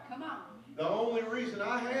guy. Come on. The only reason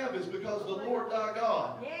I have is because the Lord thy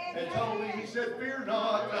God had told me, he said, fear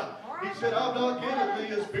not. He said, I've not given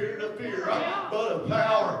thee a spirit of fear, but of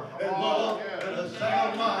power and love and a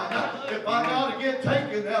sound mind. If I got to get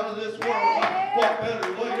taken out of this world, what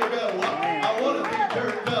better way to go? I want to be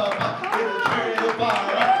turned up in a chariot of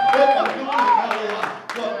fire. If I'm going to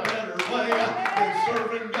go, what better way than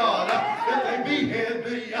serving God? If they behead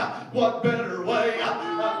me, what better way? I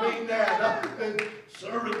mean that, than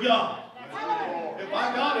serving God. If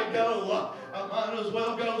I gotta go, I might as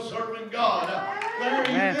well go serving God. Larry,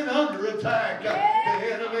 you've been under attack. The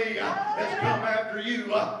enemy has come after you.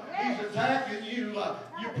 He's attacking you.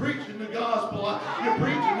 You're preaching the gospel. You're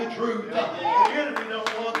preaching the truth. The enemy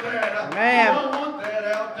don't want that. You don't want that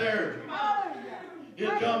out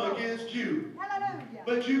come against you. Hallelujah.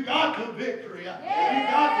 But you got the victory. You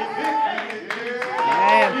got the victory in Jesus.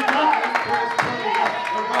 Amen. You got the breastplate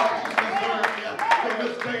of righteousness to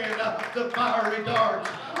withstand the fiery darts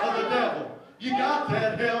of the devil. You got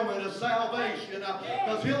that helmet of salvation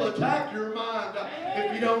because he'll attack your mind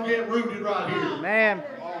if you don't get rooted right here. Amen.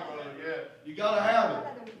 You got to have it.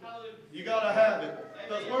 You got to have it.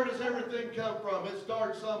 Because where does everything come from? It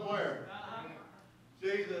starts somewhere.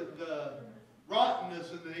 See, the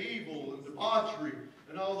rottenness and the evil and debauchery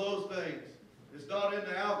and all those things. It's not in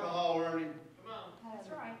the alcohol, Ernie. That's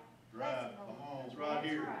right. Right. Come on. It's right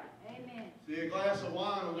here. That's right. Amen. See, a glass of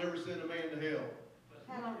wine will never send a man to hell.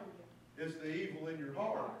 Hallelujah. It's the evil in your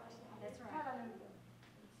heart. That's right.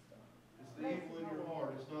 It's the evil in your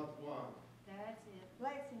heart. It's not the wine. That's it.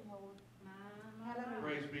 Bless him, Lord. Hallelujah.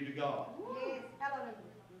 Praise be to God. Yes,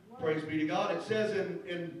 hallelujah. Praise be to God. It says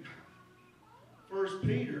in 1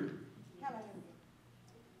 Peter, Hallelujah.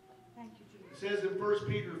 Thank you, it Jesus. says in 1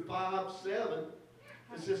 Peter 5:7,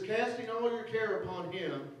 it says, casting all your care upon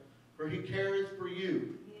him, for he careth for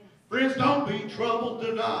you. Yes. Friends, don't be troubled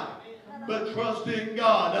tonight, but trust in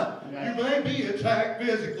God. You may be attacked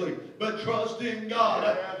physically, but trust in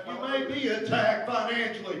God. You may be attacked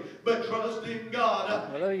financially, but trust in God.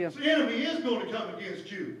 Hallelujah. The enemy is going to come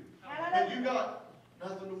against you. And Hallelujah. you got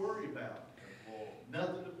nothing to worry about.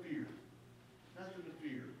 Nothing to fear. Nothing to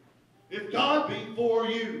fear. If God be for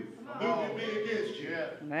you, who can be against you?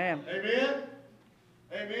 Amen. Amen?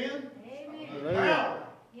 Amen? Amen. Hallelujah. Power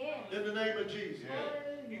Yes. in the name of Jesus.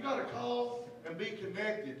 You got to call and be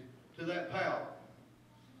connected to that power.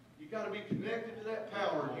 You got to be connected to that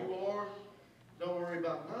power. You are. Don't worry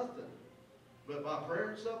about nothing. But by prayer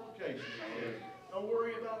and supplication, don't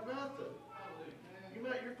worry about nothing.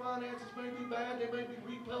 Your finances may be bad. They may be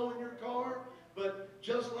repoing your car. But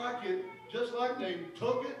just like they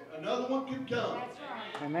took it, another one can come. That's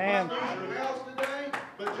right. Amen. Might lose your house today,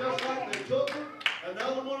 but just like they took it,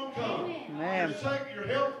 another one will come. Amen. Your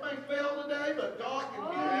health may fail today, but God can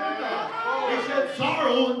give you back. He said,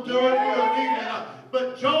 sorrow endureth for a night,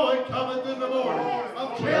 but joy cometh in the morning.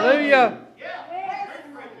 I'm telling you, Hallelujah.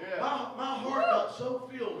 my heart got so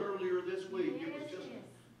filled earlier this week.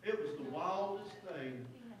 It was the wildest thing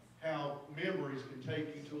how memories can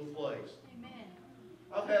take you to a place. Amen.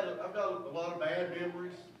 I've got a lot of bad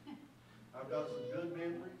memories. I've got some good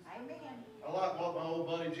memories. Amen. I like what my old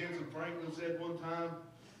buddy Jensen Franklin said one time.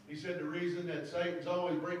 He said the reason that Satan's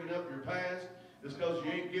always bringing up your past is because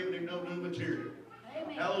you ain't giving him no new material.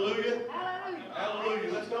 Amen. Hallelujah. Hallelujah.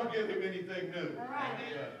 Hallelujah. Let's don't give him anything new. All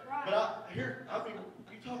right. But you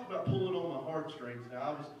talk about pulling on my heartstrings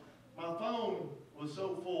now. My phone was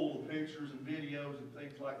so full of pictures and videos and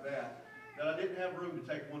things like that I didn't have room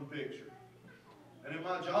to take one picture. And in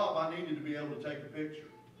my job, I needed to be able to take a picture.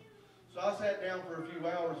 So I sat down for a few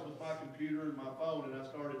hours with my computer and my phone, and I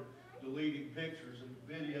started deleting pictures and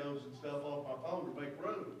videos and stuff off my phone to make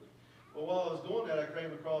room. But while I was doing that, I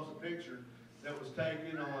came across a picture that was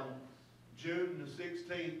taken on June the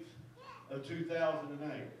 16th of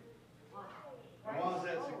 2008. And why is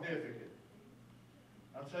that significant?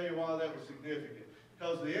 I'll tell you why that was significant.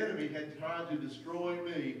 Because the enemy had tried to destroy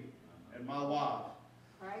me and my wife.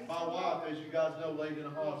 My wife, as you guys know, laid in a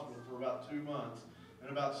hospital for about 2 months. And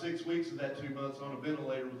about 6 weeks of that 2 months on a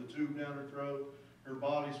ventilator with a tube down her throat. Her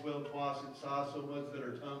body swelled twice its size so much that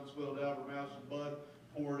her tongue swelled out, her mouth and blood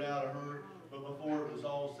poured out of her. But before it was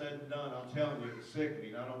all said and done, I'm telling you, it was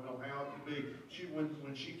sickening. I don't know how it could be.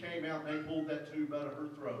 When she came out, they pulled that tube out of her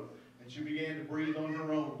throat. And she began to breathe on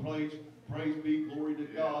her own. Praise be, glory to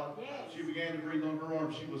God. She began to breathe on her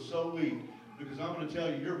arm. She was so weak. Because I'm going to tell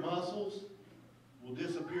you, your muscles will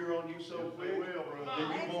disappear on you so quick that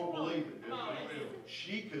you won't believe it.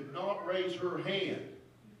 She could not raise her hand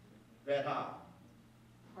that high.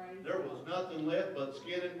 There was nothing left but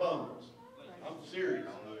skin and bones. I'm serious.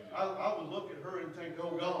 I would look at her and think,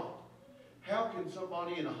 oh God, how can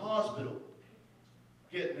somebody in a hospital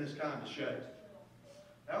get in this kind of shape?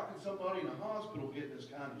 How can somebody in a hospital get in this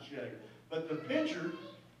kind of shape? But the picture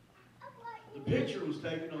was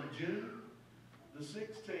taken on June the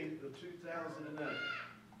 16th of 2008.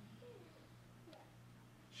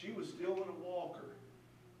 She was still in a walker.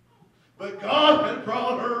 But God had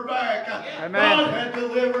brought her back. Amen. God had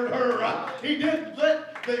delivered her. He didn't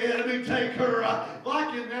let the enemy take her.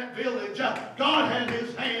 Like in that village, God had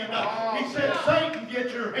his hand. He said, Satan,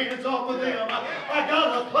 get your hands off of them. I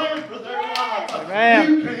got a plan for their lives.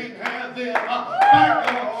 Amen. You can't have them.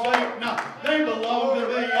 Back off, Satan. They belong to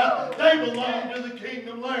me. They belong to the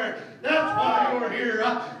kingdom lair. That's why you're here.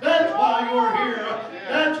 That's why you're here.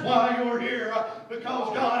 That's why you're here.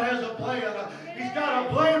 Because God has a plan. He's got a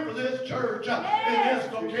plan for this church. church in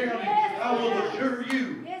Esco County, I will assure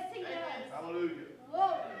you, Yes, he does. Hallelujah.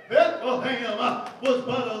 Glory. Bethlehem was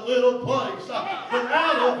but a little place, but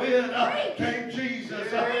out of it came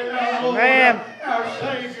Jesus, our Lord, Amen. our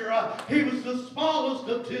Savior. He was the smallest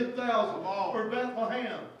of 10,000 for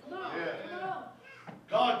Bethlehem. Come on. Yes. Come on.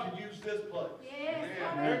 God could use this place. Yes.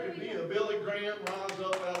 There could be a Billy Graham rise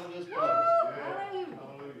up out of this place. Hallelujah.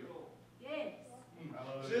 Hallelujah. Yes.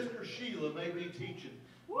 Hallelujah. Sister Sheila may be teaching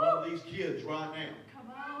one of these kids right now.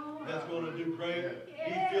 Come on. That's going to do great. He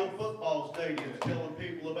Yes. filled football stadiums telling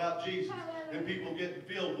people about Jesus and people getting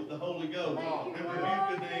filled with the Holy Ghost and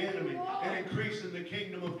rebuking the enemy and increasing the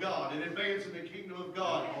kingdom of God and advancing the kingdom of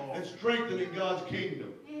God and strengthening God's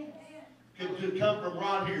kingdom. Yes. Could come from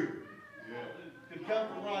right here. Yes. Could come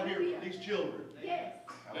from right here, these children. Yes.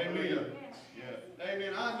 Amen. Yes.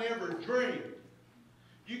 Amen. I never dreamed.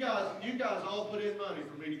 You guys all put in money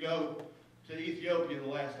for me to go to Ethiopia the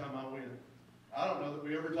last time I went. I don't know that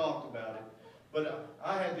we ever talked about it. But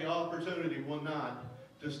I had the opportunity one night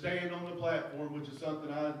to stand on the platform, which is something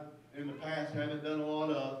I, in the past, haven't done a lot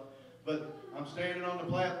of. But I'm standing on the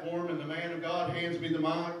platform, and the man of God hands me the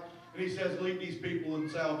mic, and he says, lead these people in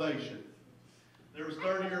salvation. There was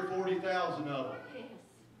 30 or 40,000 of them. Yes.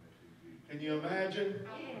 Can you imagine?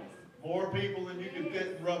 Yes. More people than you could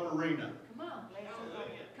fit in Rupp Arena. Come on.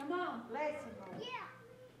 Come on. Bless him, Lord.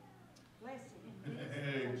 Bless him.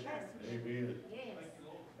 Hey, amen. Yes.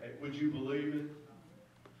 Hey, would you believe it?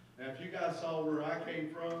 Now, if you guys saw where I came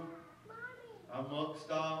from, I mucked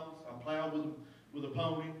stalls, I plowed with a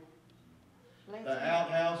pony. Bless The him.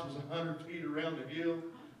 outhouse was 100 feet around the hill.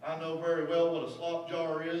 I know very well what a slop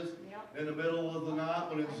jar is. Yep. In the middle of the night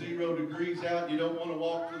when it's 0 degrees out, you don't want to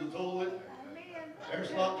walk to the toilet. Amen. Their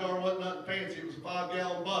slop jar wasn't nothing fancy. It was a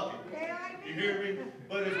 5-gallon bucket. Yeah, You amen. hear me?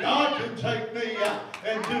 But if God can take me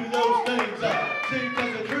and do those things, see,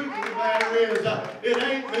 because the truth of the matter is, it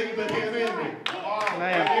ain't me, but Him in me.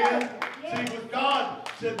 Amen. Amen? See, with God,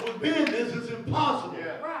 said with men this is impossible.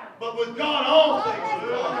 Yeah. Right. But with God, all things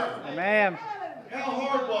are possible. Amen. How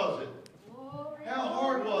hard was it? Glory. How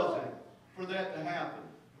hard was it for that to happen?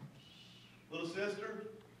 Little sister,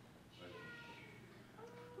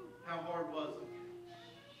 how hard was it?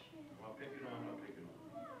 Well, I'm picking on.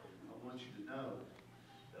 I want you to know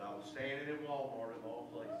that I was standing in Walmart of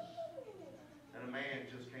all places, and a man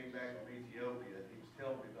just came back from Ethiopia, and he was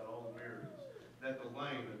telling me about all the miracles that the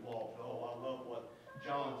lame had walked. Oh, I love what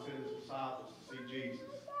John sent his disciples to see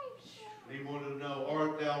Jesus. And he wanted to know,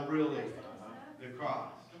 art thou really the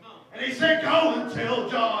Christ? And he said, go and tell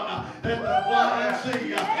John that the blind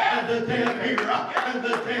see, and the deaf hear, and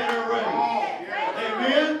the dead are raised.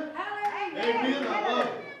 Amen? Hallelujah. Amen. I love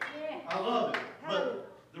it. Yeah. I love it. But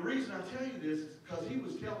the reason I tell you this is because he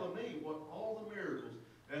was telling me what all the miracles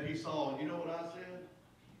that he saw. And you know what I said?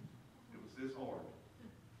 It was this hard.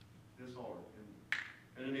 This hard.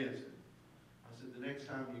 In an instant. I said, the next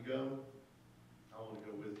time you go, I want to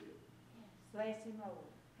go with you. Bless him, Lord.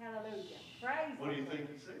 Hallelujah. Praise What do you him.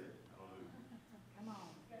 think he said? Come on.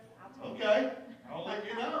 I'll take Okay. I'll let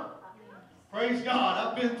you know. Praise God.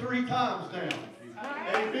 I've been 3 times now.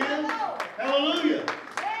 Amen. Hallelujah.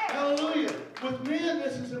 Hallelujah. With men,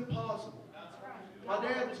 this is impossible. My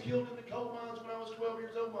dad was killed in the coal mines when I was 12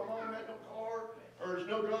 years old. My mom had no car, or there's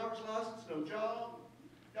no driver's license, no job.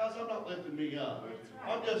 Guys, I'm not lifting me up.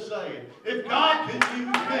 I'm just saying, if God can use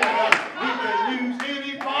me, He can use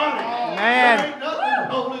anybody. Amen. There ain't nothing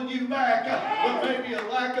holding you back but maybe a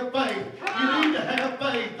lack of faith. You need to have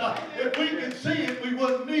faith. If we could see it, we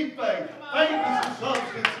wouldn't need faith. Faith is the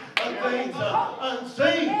substance of things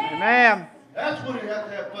unseen. Amen. That's when you have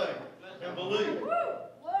to have faith and believe.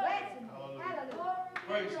 Bless him. Hallelujah.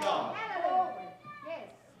 Praise God. Hallelujah. Yes.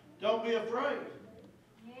 Don't be afraid.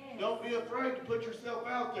 Yes. Don't be afraid to put yourself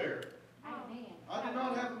out there. Amen. I did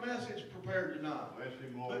not have a message prepared tonight. Bless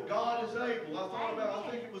him, Lord. But God is able. I thought about,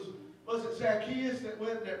 I think it was it Zacchaeus that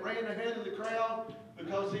ran ahead of the crowd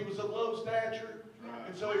because he was of low stature?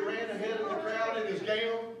 And so he ran ahead of the crowd in his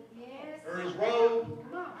gown Yes. or his robe.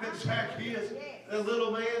 Come on. And Zacchaeus, that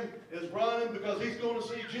little man, is running because he's going to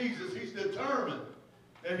see Jesus. He's determined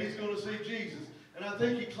that he's going to see Jesus. And I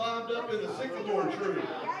think he climbed up in a sycamore tree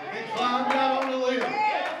and climbed out on the limb.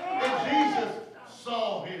 And Jesus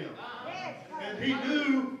saw him. And he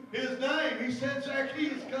knew his name. He said,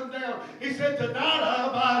 Zacchaeus, come down. He said, tonight I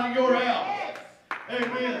abide in your house.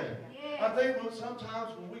 Amen. I think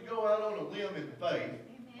sometimes when we go out on a limb in faith,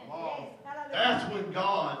 that's when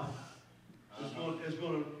God is going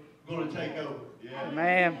to take over. Yeah.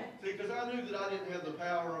 Amen. See, because I knew that I didn't have the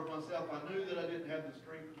power of myself. I knew that I didn't have the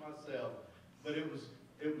strength of myself. But it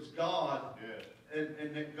was God, Yeah.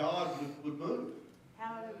 and that God would move.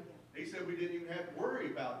 Hallelujah. He said we didn't even have to worry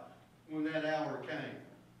about when that hour came,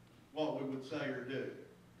 what we would say or do.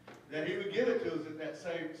 That he would give it to us at that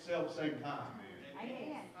same time.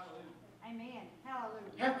 Amen. Amen.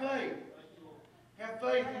 Hallelujah. Have faith. Have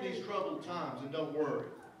faith in these troubled times and don't worry.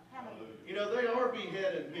 Hallelujah. You know, they are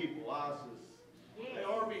beheading people, ISIS. Yes. They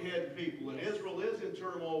are beheading people. And Israel is in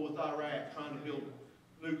turmoil with Iraq trying to build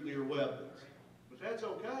nuclear weapons. But that's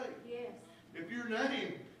okay. Yes. If your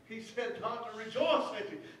name, he said not to rejoice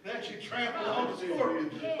that you trample on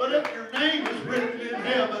scorpions. But if your name is written in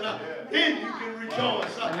heaven, then you can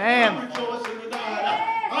rejoice. Amen. I'm rejoicing tonight.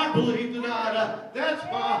 I believe tonight. That's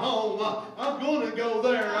my home. I'm going to go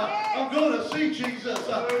there. I'm going to see Jesus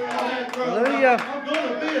on that throne. Hallelujah. I'm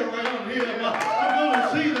going to be around him. I'm going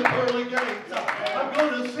to see the pearly gates. I'm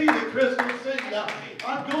going to see the crystal sea.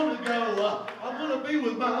 I'm going to go. I'm going to be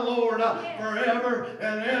with my Lord forever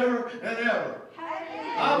and ever and ever.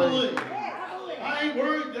 I believe. I ain't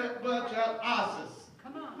worried that much about ISIS.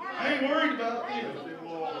 I ain't worried about them.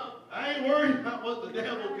 I ain't worried about what the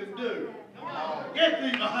devil can do. Get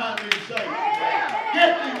thee behind me, Satan.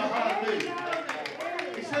 Get thee behind me.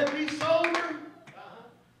 He said, be sober,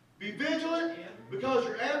 be vigilant, because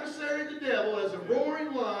your adversary, the devil, as a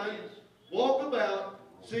roaring lion, walk about,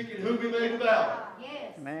 seeking whom he may devour.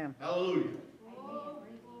 Yes. Amen. Hallelujah.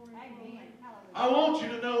 Amen. I want you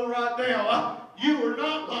to know right now, you are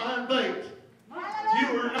not lying bait.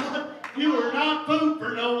 You are not food for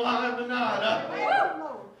no lion tonight.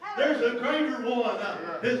 There's a greater one.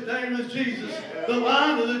 His name is Jesus, the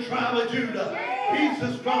Lion of the tribe of Judah. He's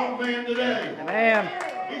the strong man today. Amen.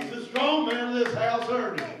 He's the strong man of this house,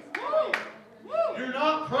 Ernie. You're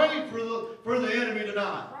not praying for the enemy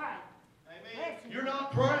tonight. Right. You're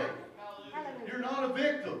not praying. You're not a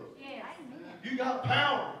victim. Yes. You got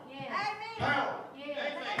power. Yes. Power. Yes.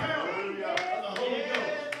 Power of the Holy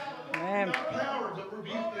Ghost. You Amen. got power to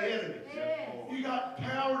rebuke the enemy. Yes. You got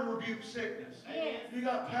power to rebuke sickness. Yes. You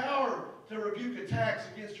got power to rebuke attacks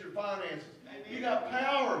against your finances. You got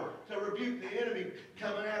power to rebuke the enemy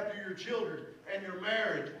coming after your children and your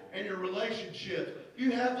marriage and your relationships.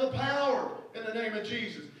 You have the power in the name of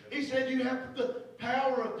Jesus. He said you have the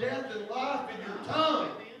power of death and life in your tongue.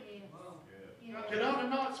 Can I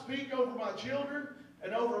not speak over my children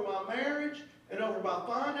and over my marriage and over my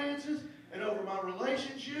finances and over my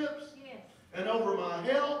relationships Yes. and over my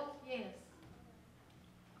health? Yes.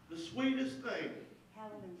 The sweetest thing.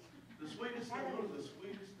 Hallelujah. The sweetest thing. One of the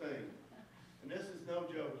sweetest things. And this is no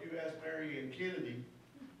joke. You asked Mary and Kennedy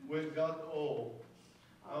when got the oil.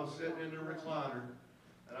 I was sitting in the recliner.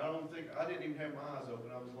 And I didn't even have my eyes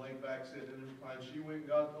open. I was laid back sitting in the recliner. She went and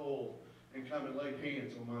got the oil and come and laid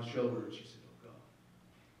hands on my shoulder. And she said, oh God.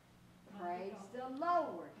 Praise the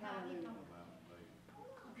Lord. Hallelujah.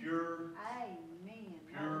 Pure, Amen.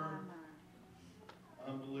 Pure.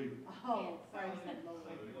 unbelievable. Oh, praise the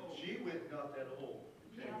Lord. She went and got that oil.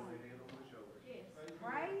 Came and laid hand on my shoulder.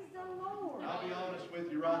 Praise the Lord. I'll be honest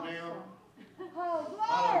with you right now. Oh,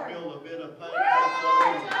 I glory. don't feel a bit of pain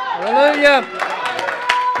whatsoever. Hallelujah.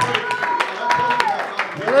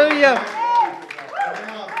 Hallelujah.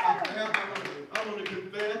 I'm going to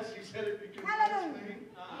confess. He said if you confess me,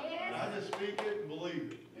 I just speak it and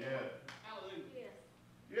believe it.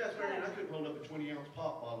 Yes, Mary, I couldn't hold up a 20-ounce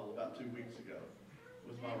pop bottle about 2 weeks ago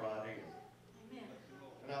with my right hand.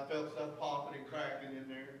 And I felt stuff popping and cracking in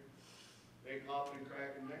there. They popping and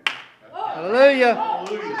cracking there. Hallelujah.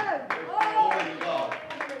 Hallelujah. Glory to God.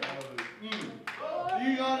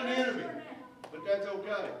 You got an enemy, but that's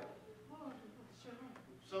okay.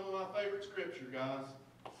 Some of my favorite scripture, guys.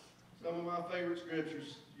 Some of my favorite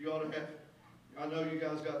scriptures. You ought to have. I know you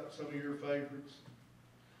guys got some of your favorites.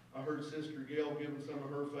 I heard Sister Gail giving some of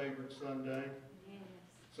her favorites Sunday.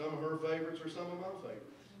 Some of her favorites are some of my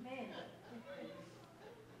favorites.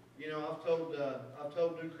 You know, I've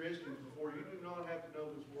told new Christians before, you do not have to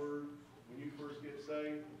know this word when you first get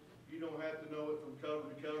saved. You don't have to know it from cover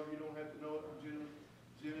to cover. You don't have to know it from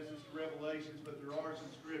Genesis to Revelations, but there are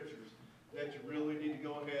some scriptures that you really need to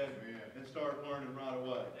go ahead and start learning right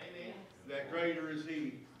away. Amen. That greater is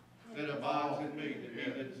He that abides in me than he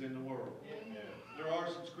that is in the world. There are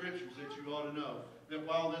some scriptures that you ought to know. That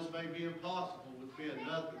while this may be impossible with men,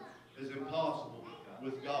 nothing is impossible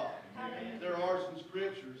with God. There are some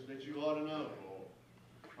scriptures that you ought to know.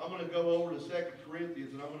 I'm going to go over to 2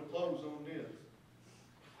 Corinthians and I'm going to close on this.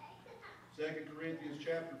 2 Corinthians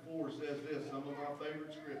chapter 4 says this, some of my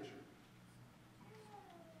favorite scripture.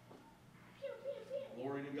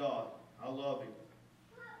 Glory to God. I love Him.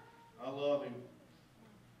 I love Him.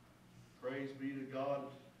 Praise be to God.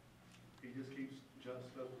 He just keeps, stuff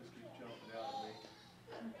just keeps jumping out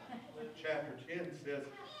at me. Chapter 10 says,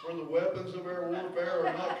 for the weapons of our warfare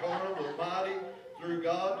are not carnal, but mighty through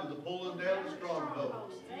God to the pulling down of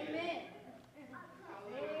strongholds. Amen.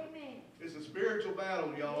 Amen. It's a spiritual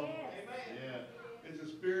battle, y'all. Yes. Yeah. It's a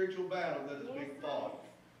spiritual battle that is being Yes, fought.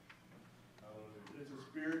 Hallelujah. It's a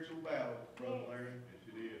spiritual battle, Brother Yes. Larry.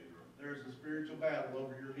 Yes, it is. There's a spiritual battle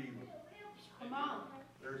over your healing. Come on.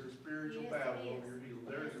 There's a spiritual Yes, battle it over is. your healing.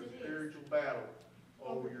 There's Yes, a it is. spiritual battle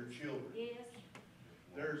over your children. Yes.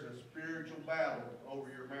 There's a spiritual battle over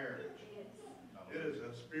your marriage. Yes. It is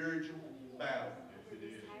a spiritual battle. Yes, it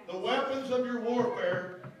is. The weapons of your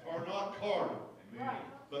warfare are not carnal, Right.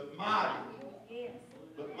 but mighty. Yes.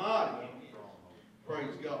 But mighty.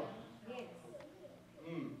 Praise God. Yes.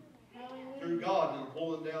 Hallelujah. Through God and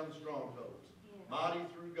pulling down the strongholds. Yes. Mighty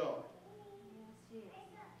through God. Yes,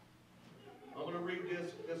 yes. I'm going to read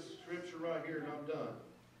this scripture right here and I'm done.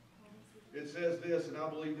 It says this, and I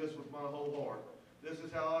believe this with my whole heart. This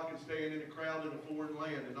is how I can stand in a crowd in a foreign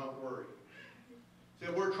land and not worry. It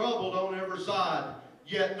said, we're troubled on every side,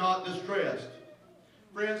 yet not distressed.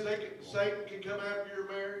 Friends, Satan can come after your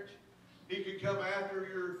marriage. He can come after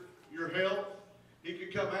your health. He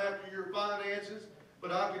can come after your finances.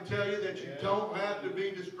 But I can tell you that you don't have to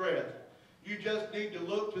be distressed. You just need to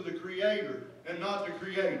look to the Creator and not the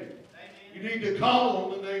created. You need to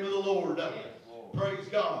call on the name of the Lord. Praise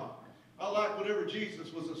God. I like whenever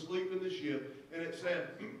Jesus was asleep in the ship, and it said,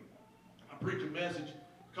 I preach a message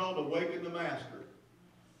called Awaken the Master.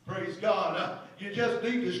 Praise God. You just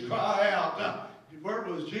need to cry out. Where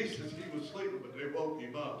was Jesus? He was sleeping, but they woke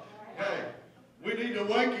him up. Hey, we need to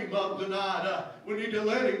wake him up tonight. We need to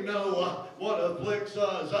let him know what afflicts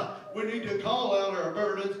us. We need to call out our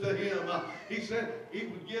burdens to him. He said he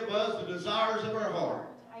would give us the desires of our heart.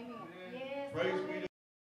 Amen. Yes. Praise be to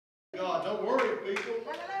God. Don't worry, people.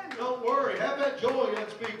 Hallelujah. Don't worry. Have that joy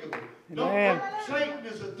unspeakable. Don't Amen. worry. Satan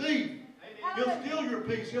is a thief. He'll steal your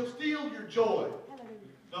peace. He'll steal your joy.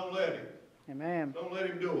 Don't let him. Amen. Don't let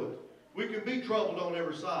him do it. We can be troubled on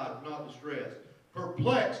every side, not distressed.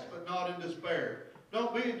 Perplexed, but not in despair.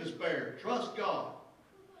 Don't be in despair. Trust God.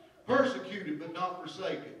 Persecuted, but not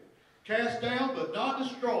forsaken. Cast down, but not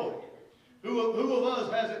destroyed. Who of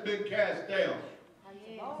us hasn't been cast down?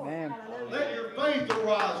 Amen. Let your faith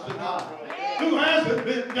arise tonight. Who hasn't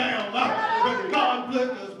been down? But God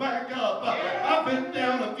lifted us back up. I've been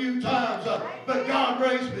down a few times, but God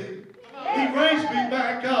raised me. He raised me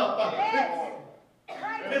back up.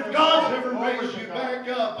 If God's ever raised you back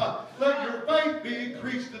up, let your faith be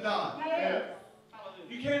increased tonight. Yes.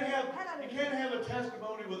 You can't have a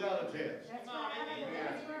testimony without a test. That's right.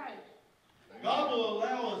 That's right. God will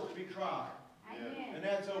allow us to be tried, Amen. and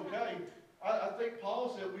that's okay. I think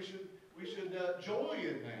Paul said we should joy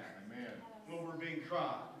in that Amen. when we're being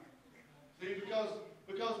tried. See,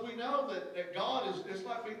 because we know that God is, it's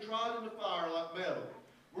like being tried in the fire like metal.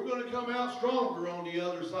 We're going to come out stronger on the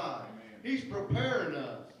other side. Amen. He's preparing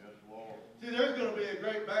us. Yes, Lord. See, there's going to be a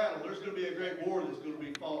great battle. There's going to be a great war that's going to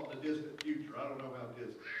be fought in the distant future. I don't know how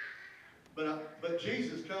distant. But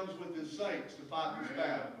Jesus comes with his saints to fight this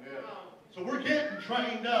battle. Yes. So we're getting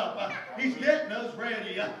trained up. He's getting us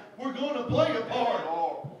ready. We're going to play a part.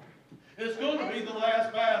 Lord. It's going to be the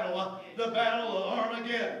last battle, the battle of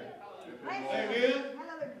Armageddon. Amen?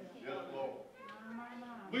 Yes, Lord.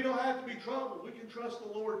 We don't have to be troubled. We can trust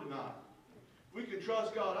the Lord tonight. We can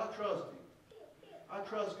trust God. I trust him. I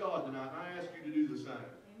trust God tonight, and I ask you to do the same.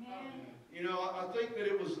 Amen. You know, I think that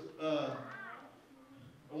it was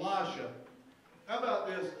Elisha. How about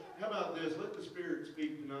this? How about this? Let the Spirit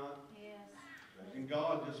speak tonight. Yes. And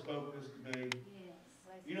God just spoke this to me. Yes.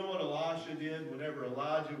 You know what Elisha did whenever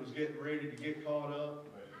Elijah was getting ready to get caught up?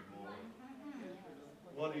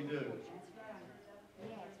 What did he do?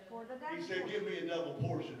 He said, give me a double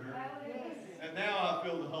portion, her. And now I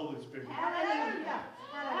feel the Holy Spirit. Hallelujah.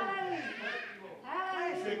 Hallelujah. He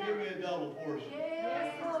Hallelujah. said, give me a double portion.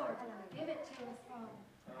 Yes, Lord. Give it to us,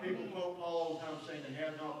 Father. People quote Paul all the time saying, you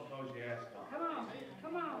have not because you ask not. Come on.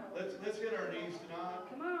 Come on. Let's hit our knees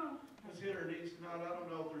tonight. Come on. Let's hit our knees tonight. I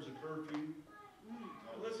don't know if there's a curfew.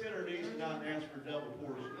 But let's hit our knees tonight and ask for a double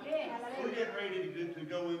portion. Yes. We're getting ready to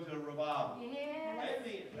go into a revival. Yes.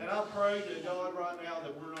 And I pray to God right now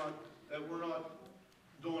that we're not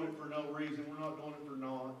doing it for no reason. We're not doing it for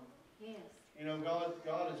naught. Yes. You know, God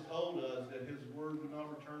has told us that his word would not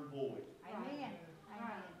return void. Amen.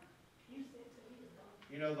 Right.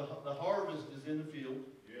 You know, the harvest is in the field.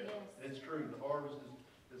 Yes. It's true. The harvest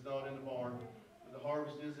is not in the barn. But the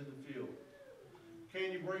harvest is in the field.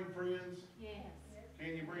 Can you bring friends? Yes.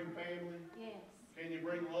 Can you bring family? Yes. Can you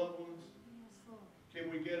bring loved ones? Yes, Lord. Can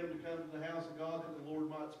we get them to come to the house of God that the Lord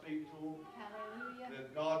might speak to them? Hallelujah.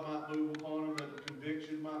 That God might move upon them, that the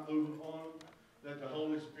conviction might move upon them. that the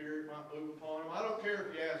Holy Spirit might move upon them. I don't care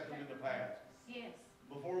if you asked them in the past. Yes.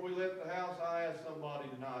 Before we left the house, I asked somebody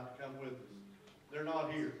tonight to come with us. They're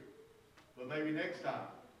not here. But maybe next time,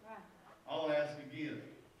 Right. I'll ask again.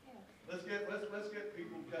 Yes. Let's get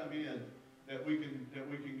people to come in that we can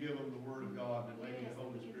give them the Word of God, and maybe the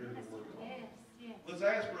Holy Spirit will work on them. Yes. Yes. Let's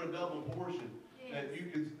ask for a double portion, Yes.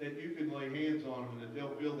 that you can lay hands on them and that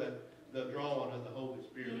they'll feel the drawing of the Holy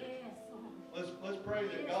Spirit. Yes. Let's pray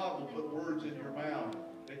that God will put words in your mouth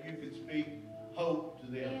that you can speak hope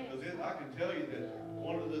to them. Because I can tell you that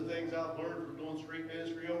one of the things I've learned from doing street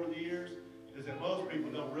ministry over the years is that most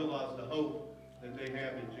people don't realize the hope that they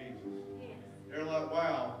have in Jesus. Yes. They're like,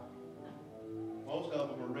 wow. Most of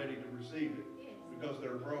them are ready to receive it Yes. because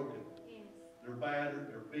they're broken. Yes. They're battered,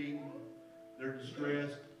 they're beaten, they're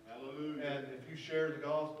distressed. Hallelujah. And if you share the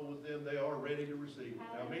gospel with them, they are ready to receive it.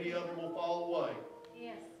 Now, many of them will fall away,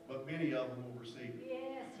 Yes. but many of them will receive it.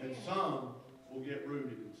 Yes. And Yes. some will get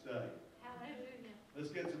rooted and stay. Hallelujah. Let's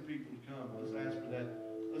get some people to come. Let's ask for that.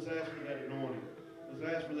 Let's ask for that anointing.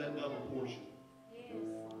 Let's ask for that double portion. Yes.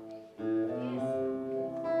 Yes.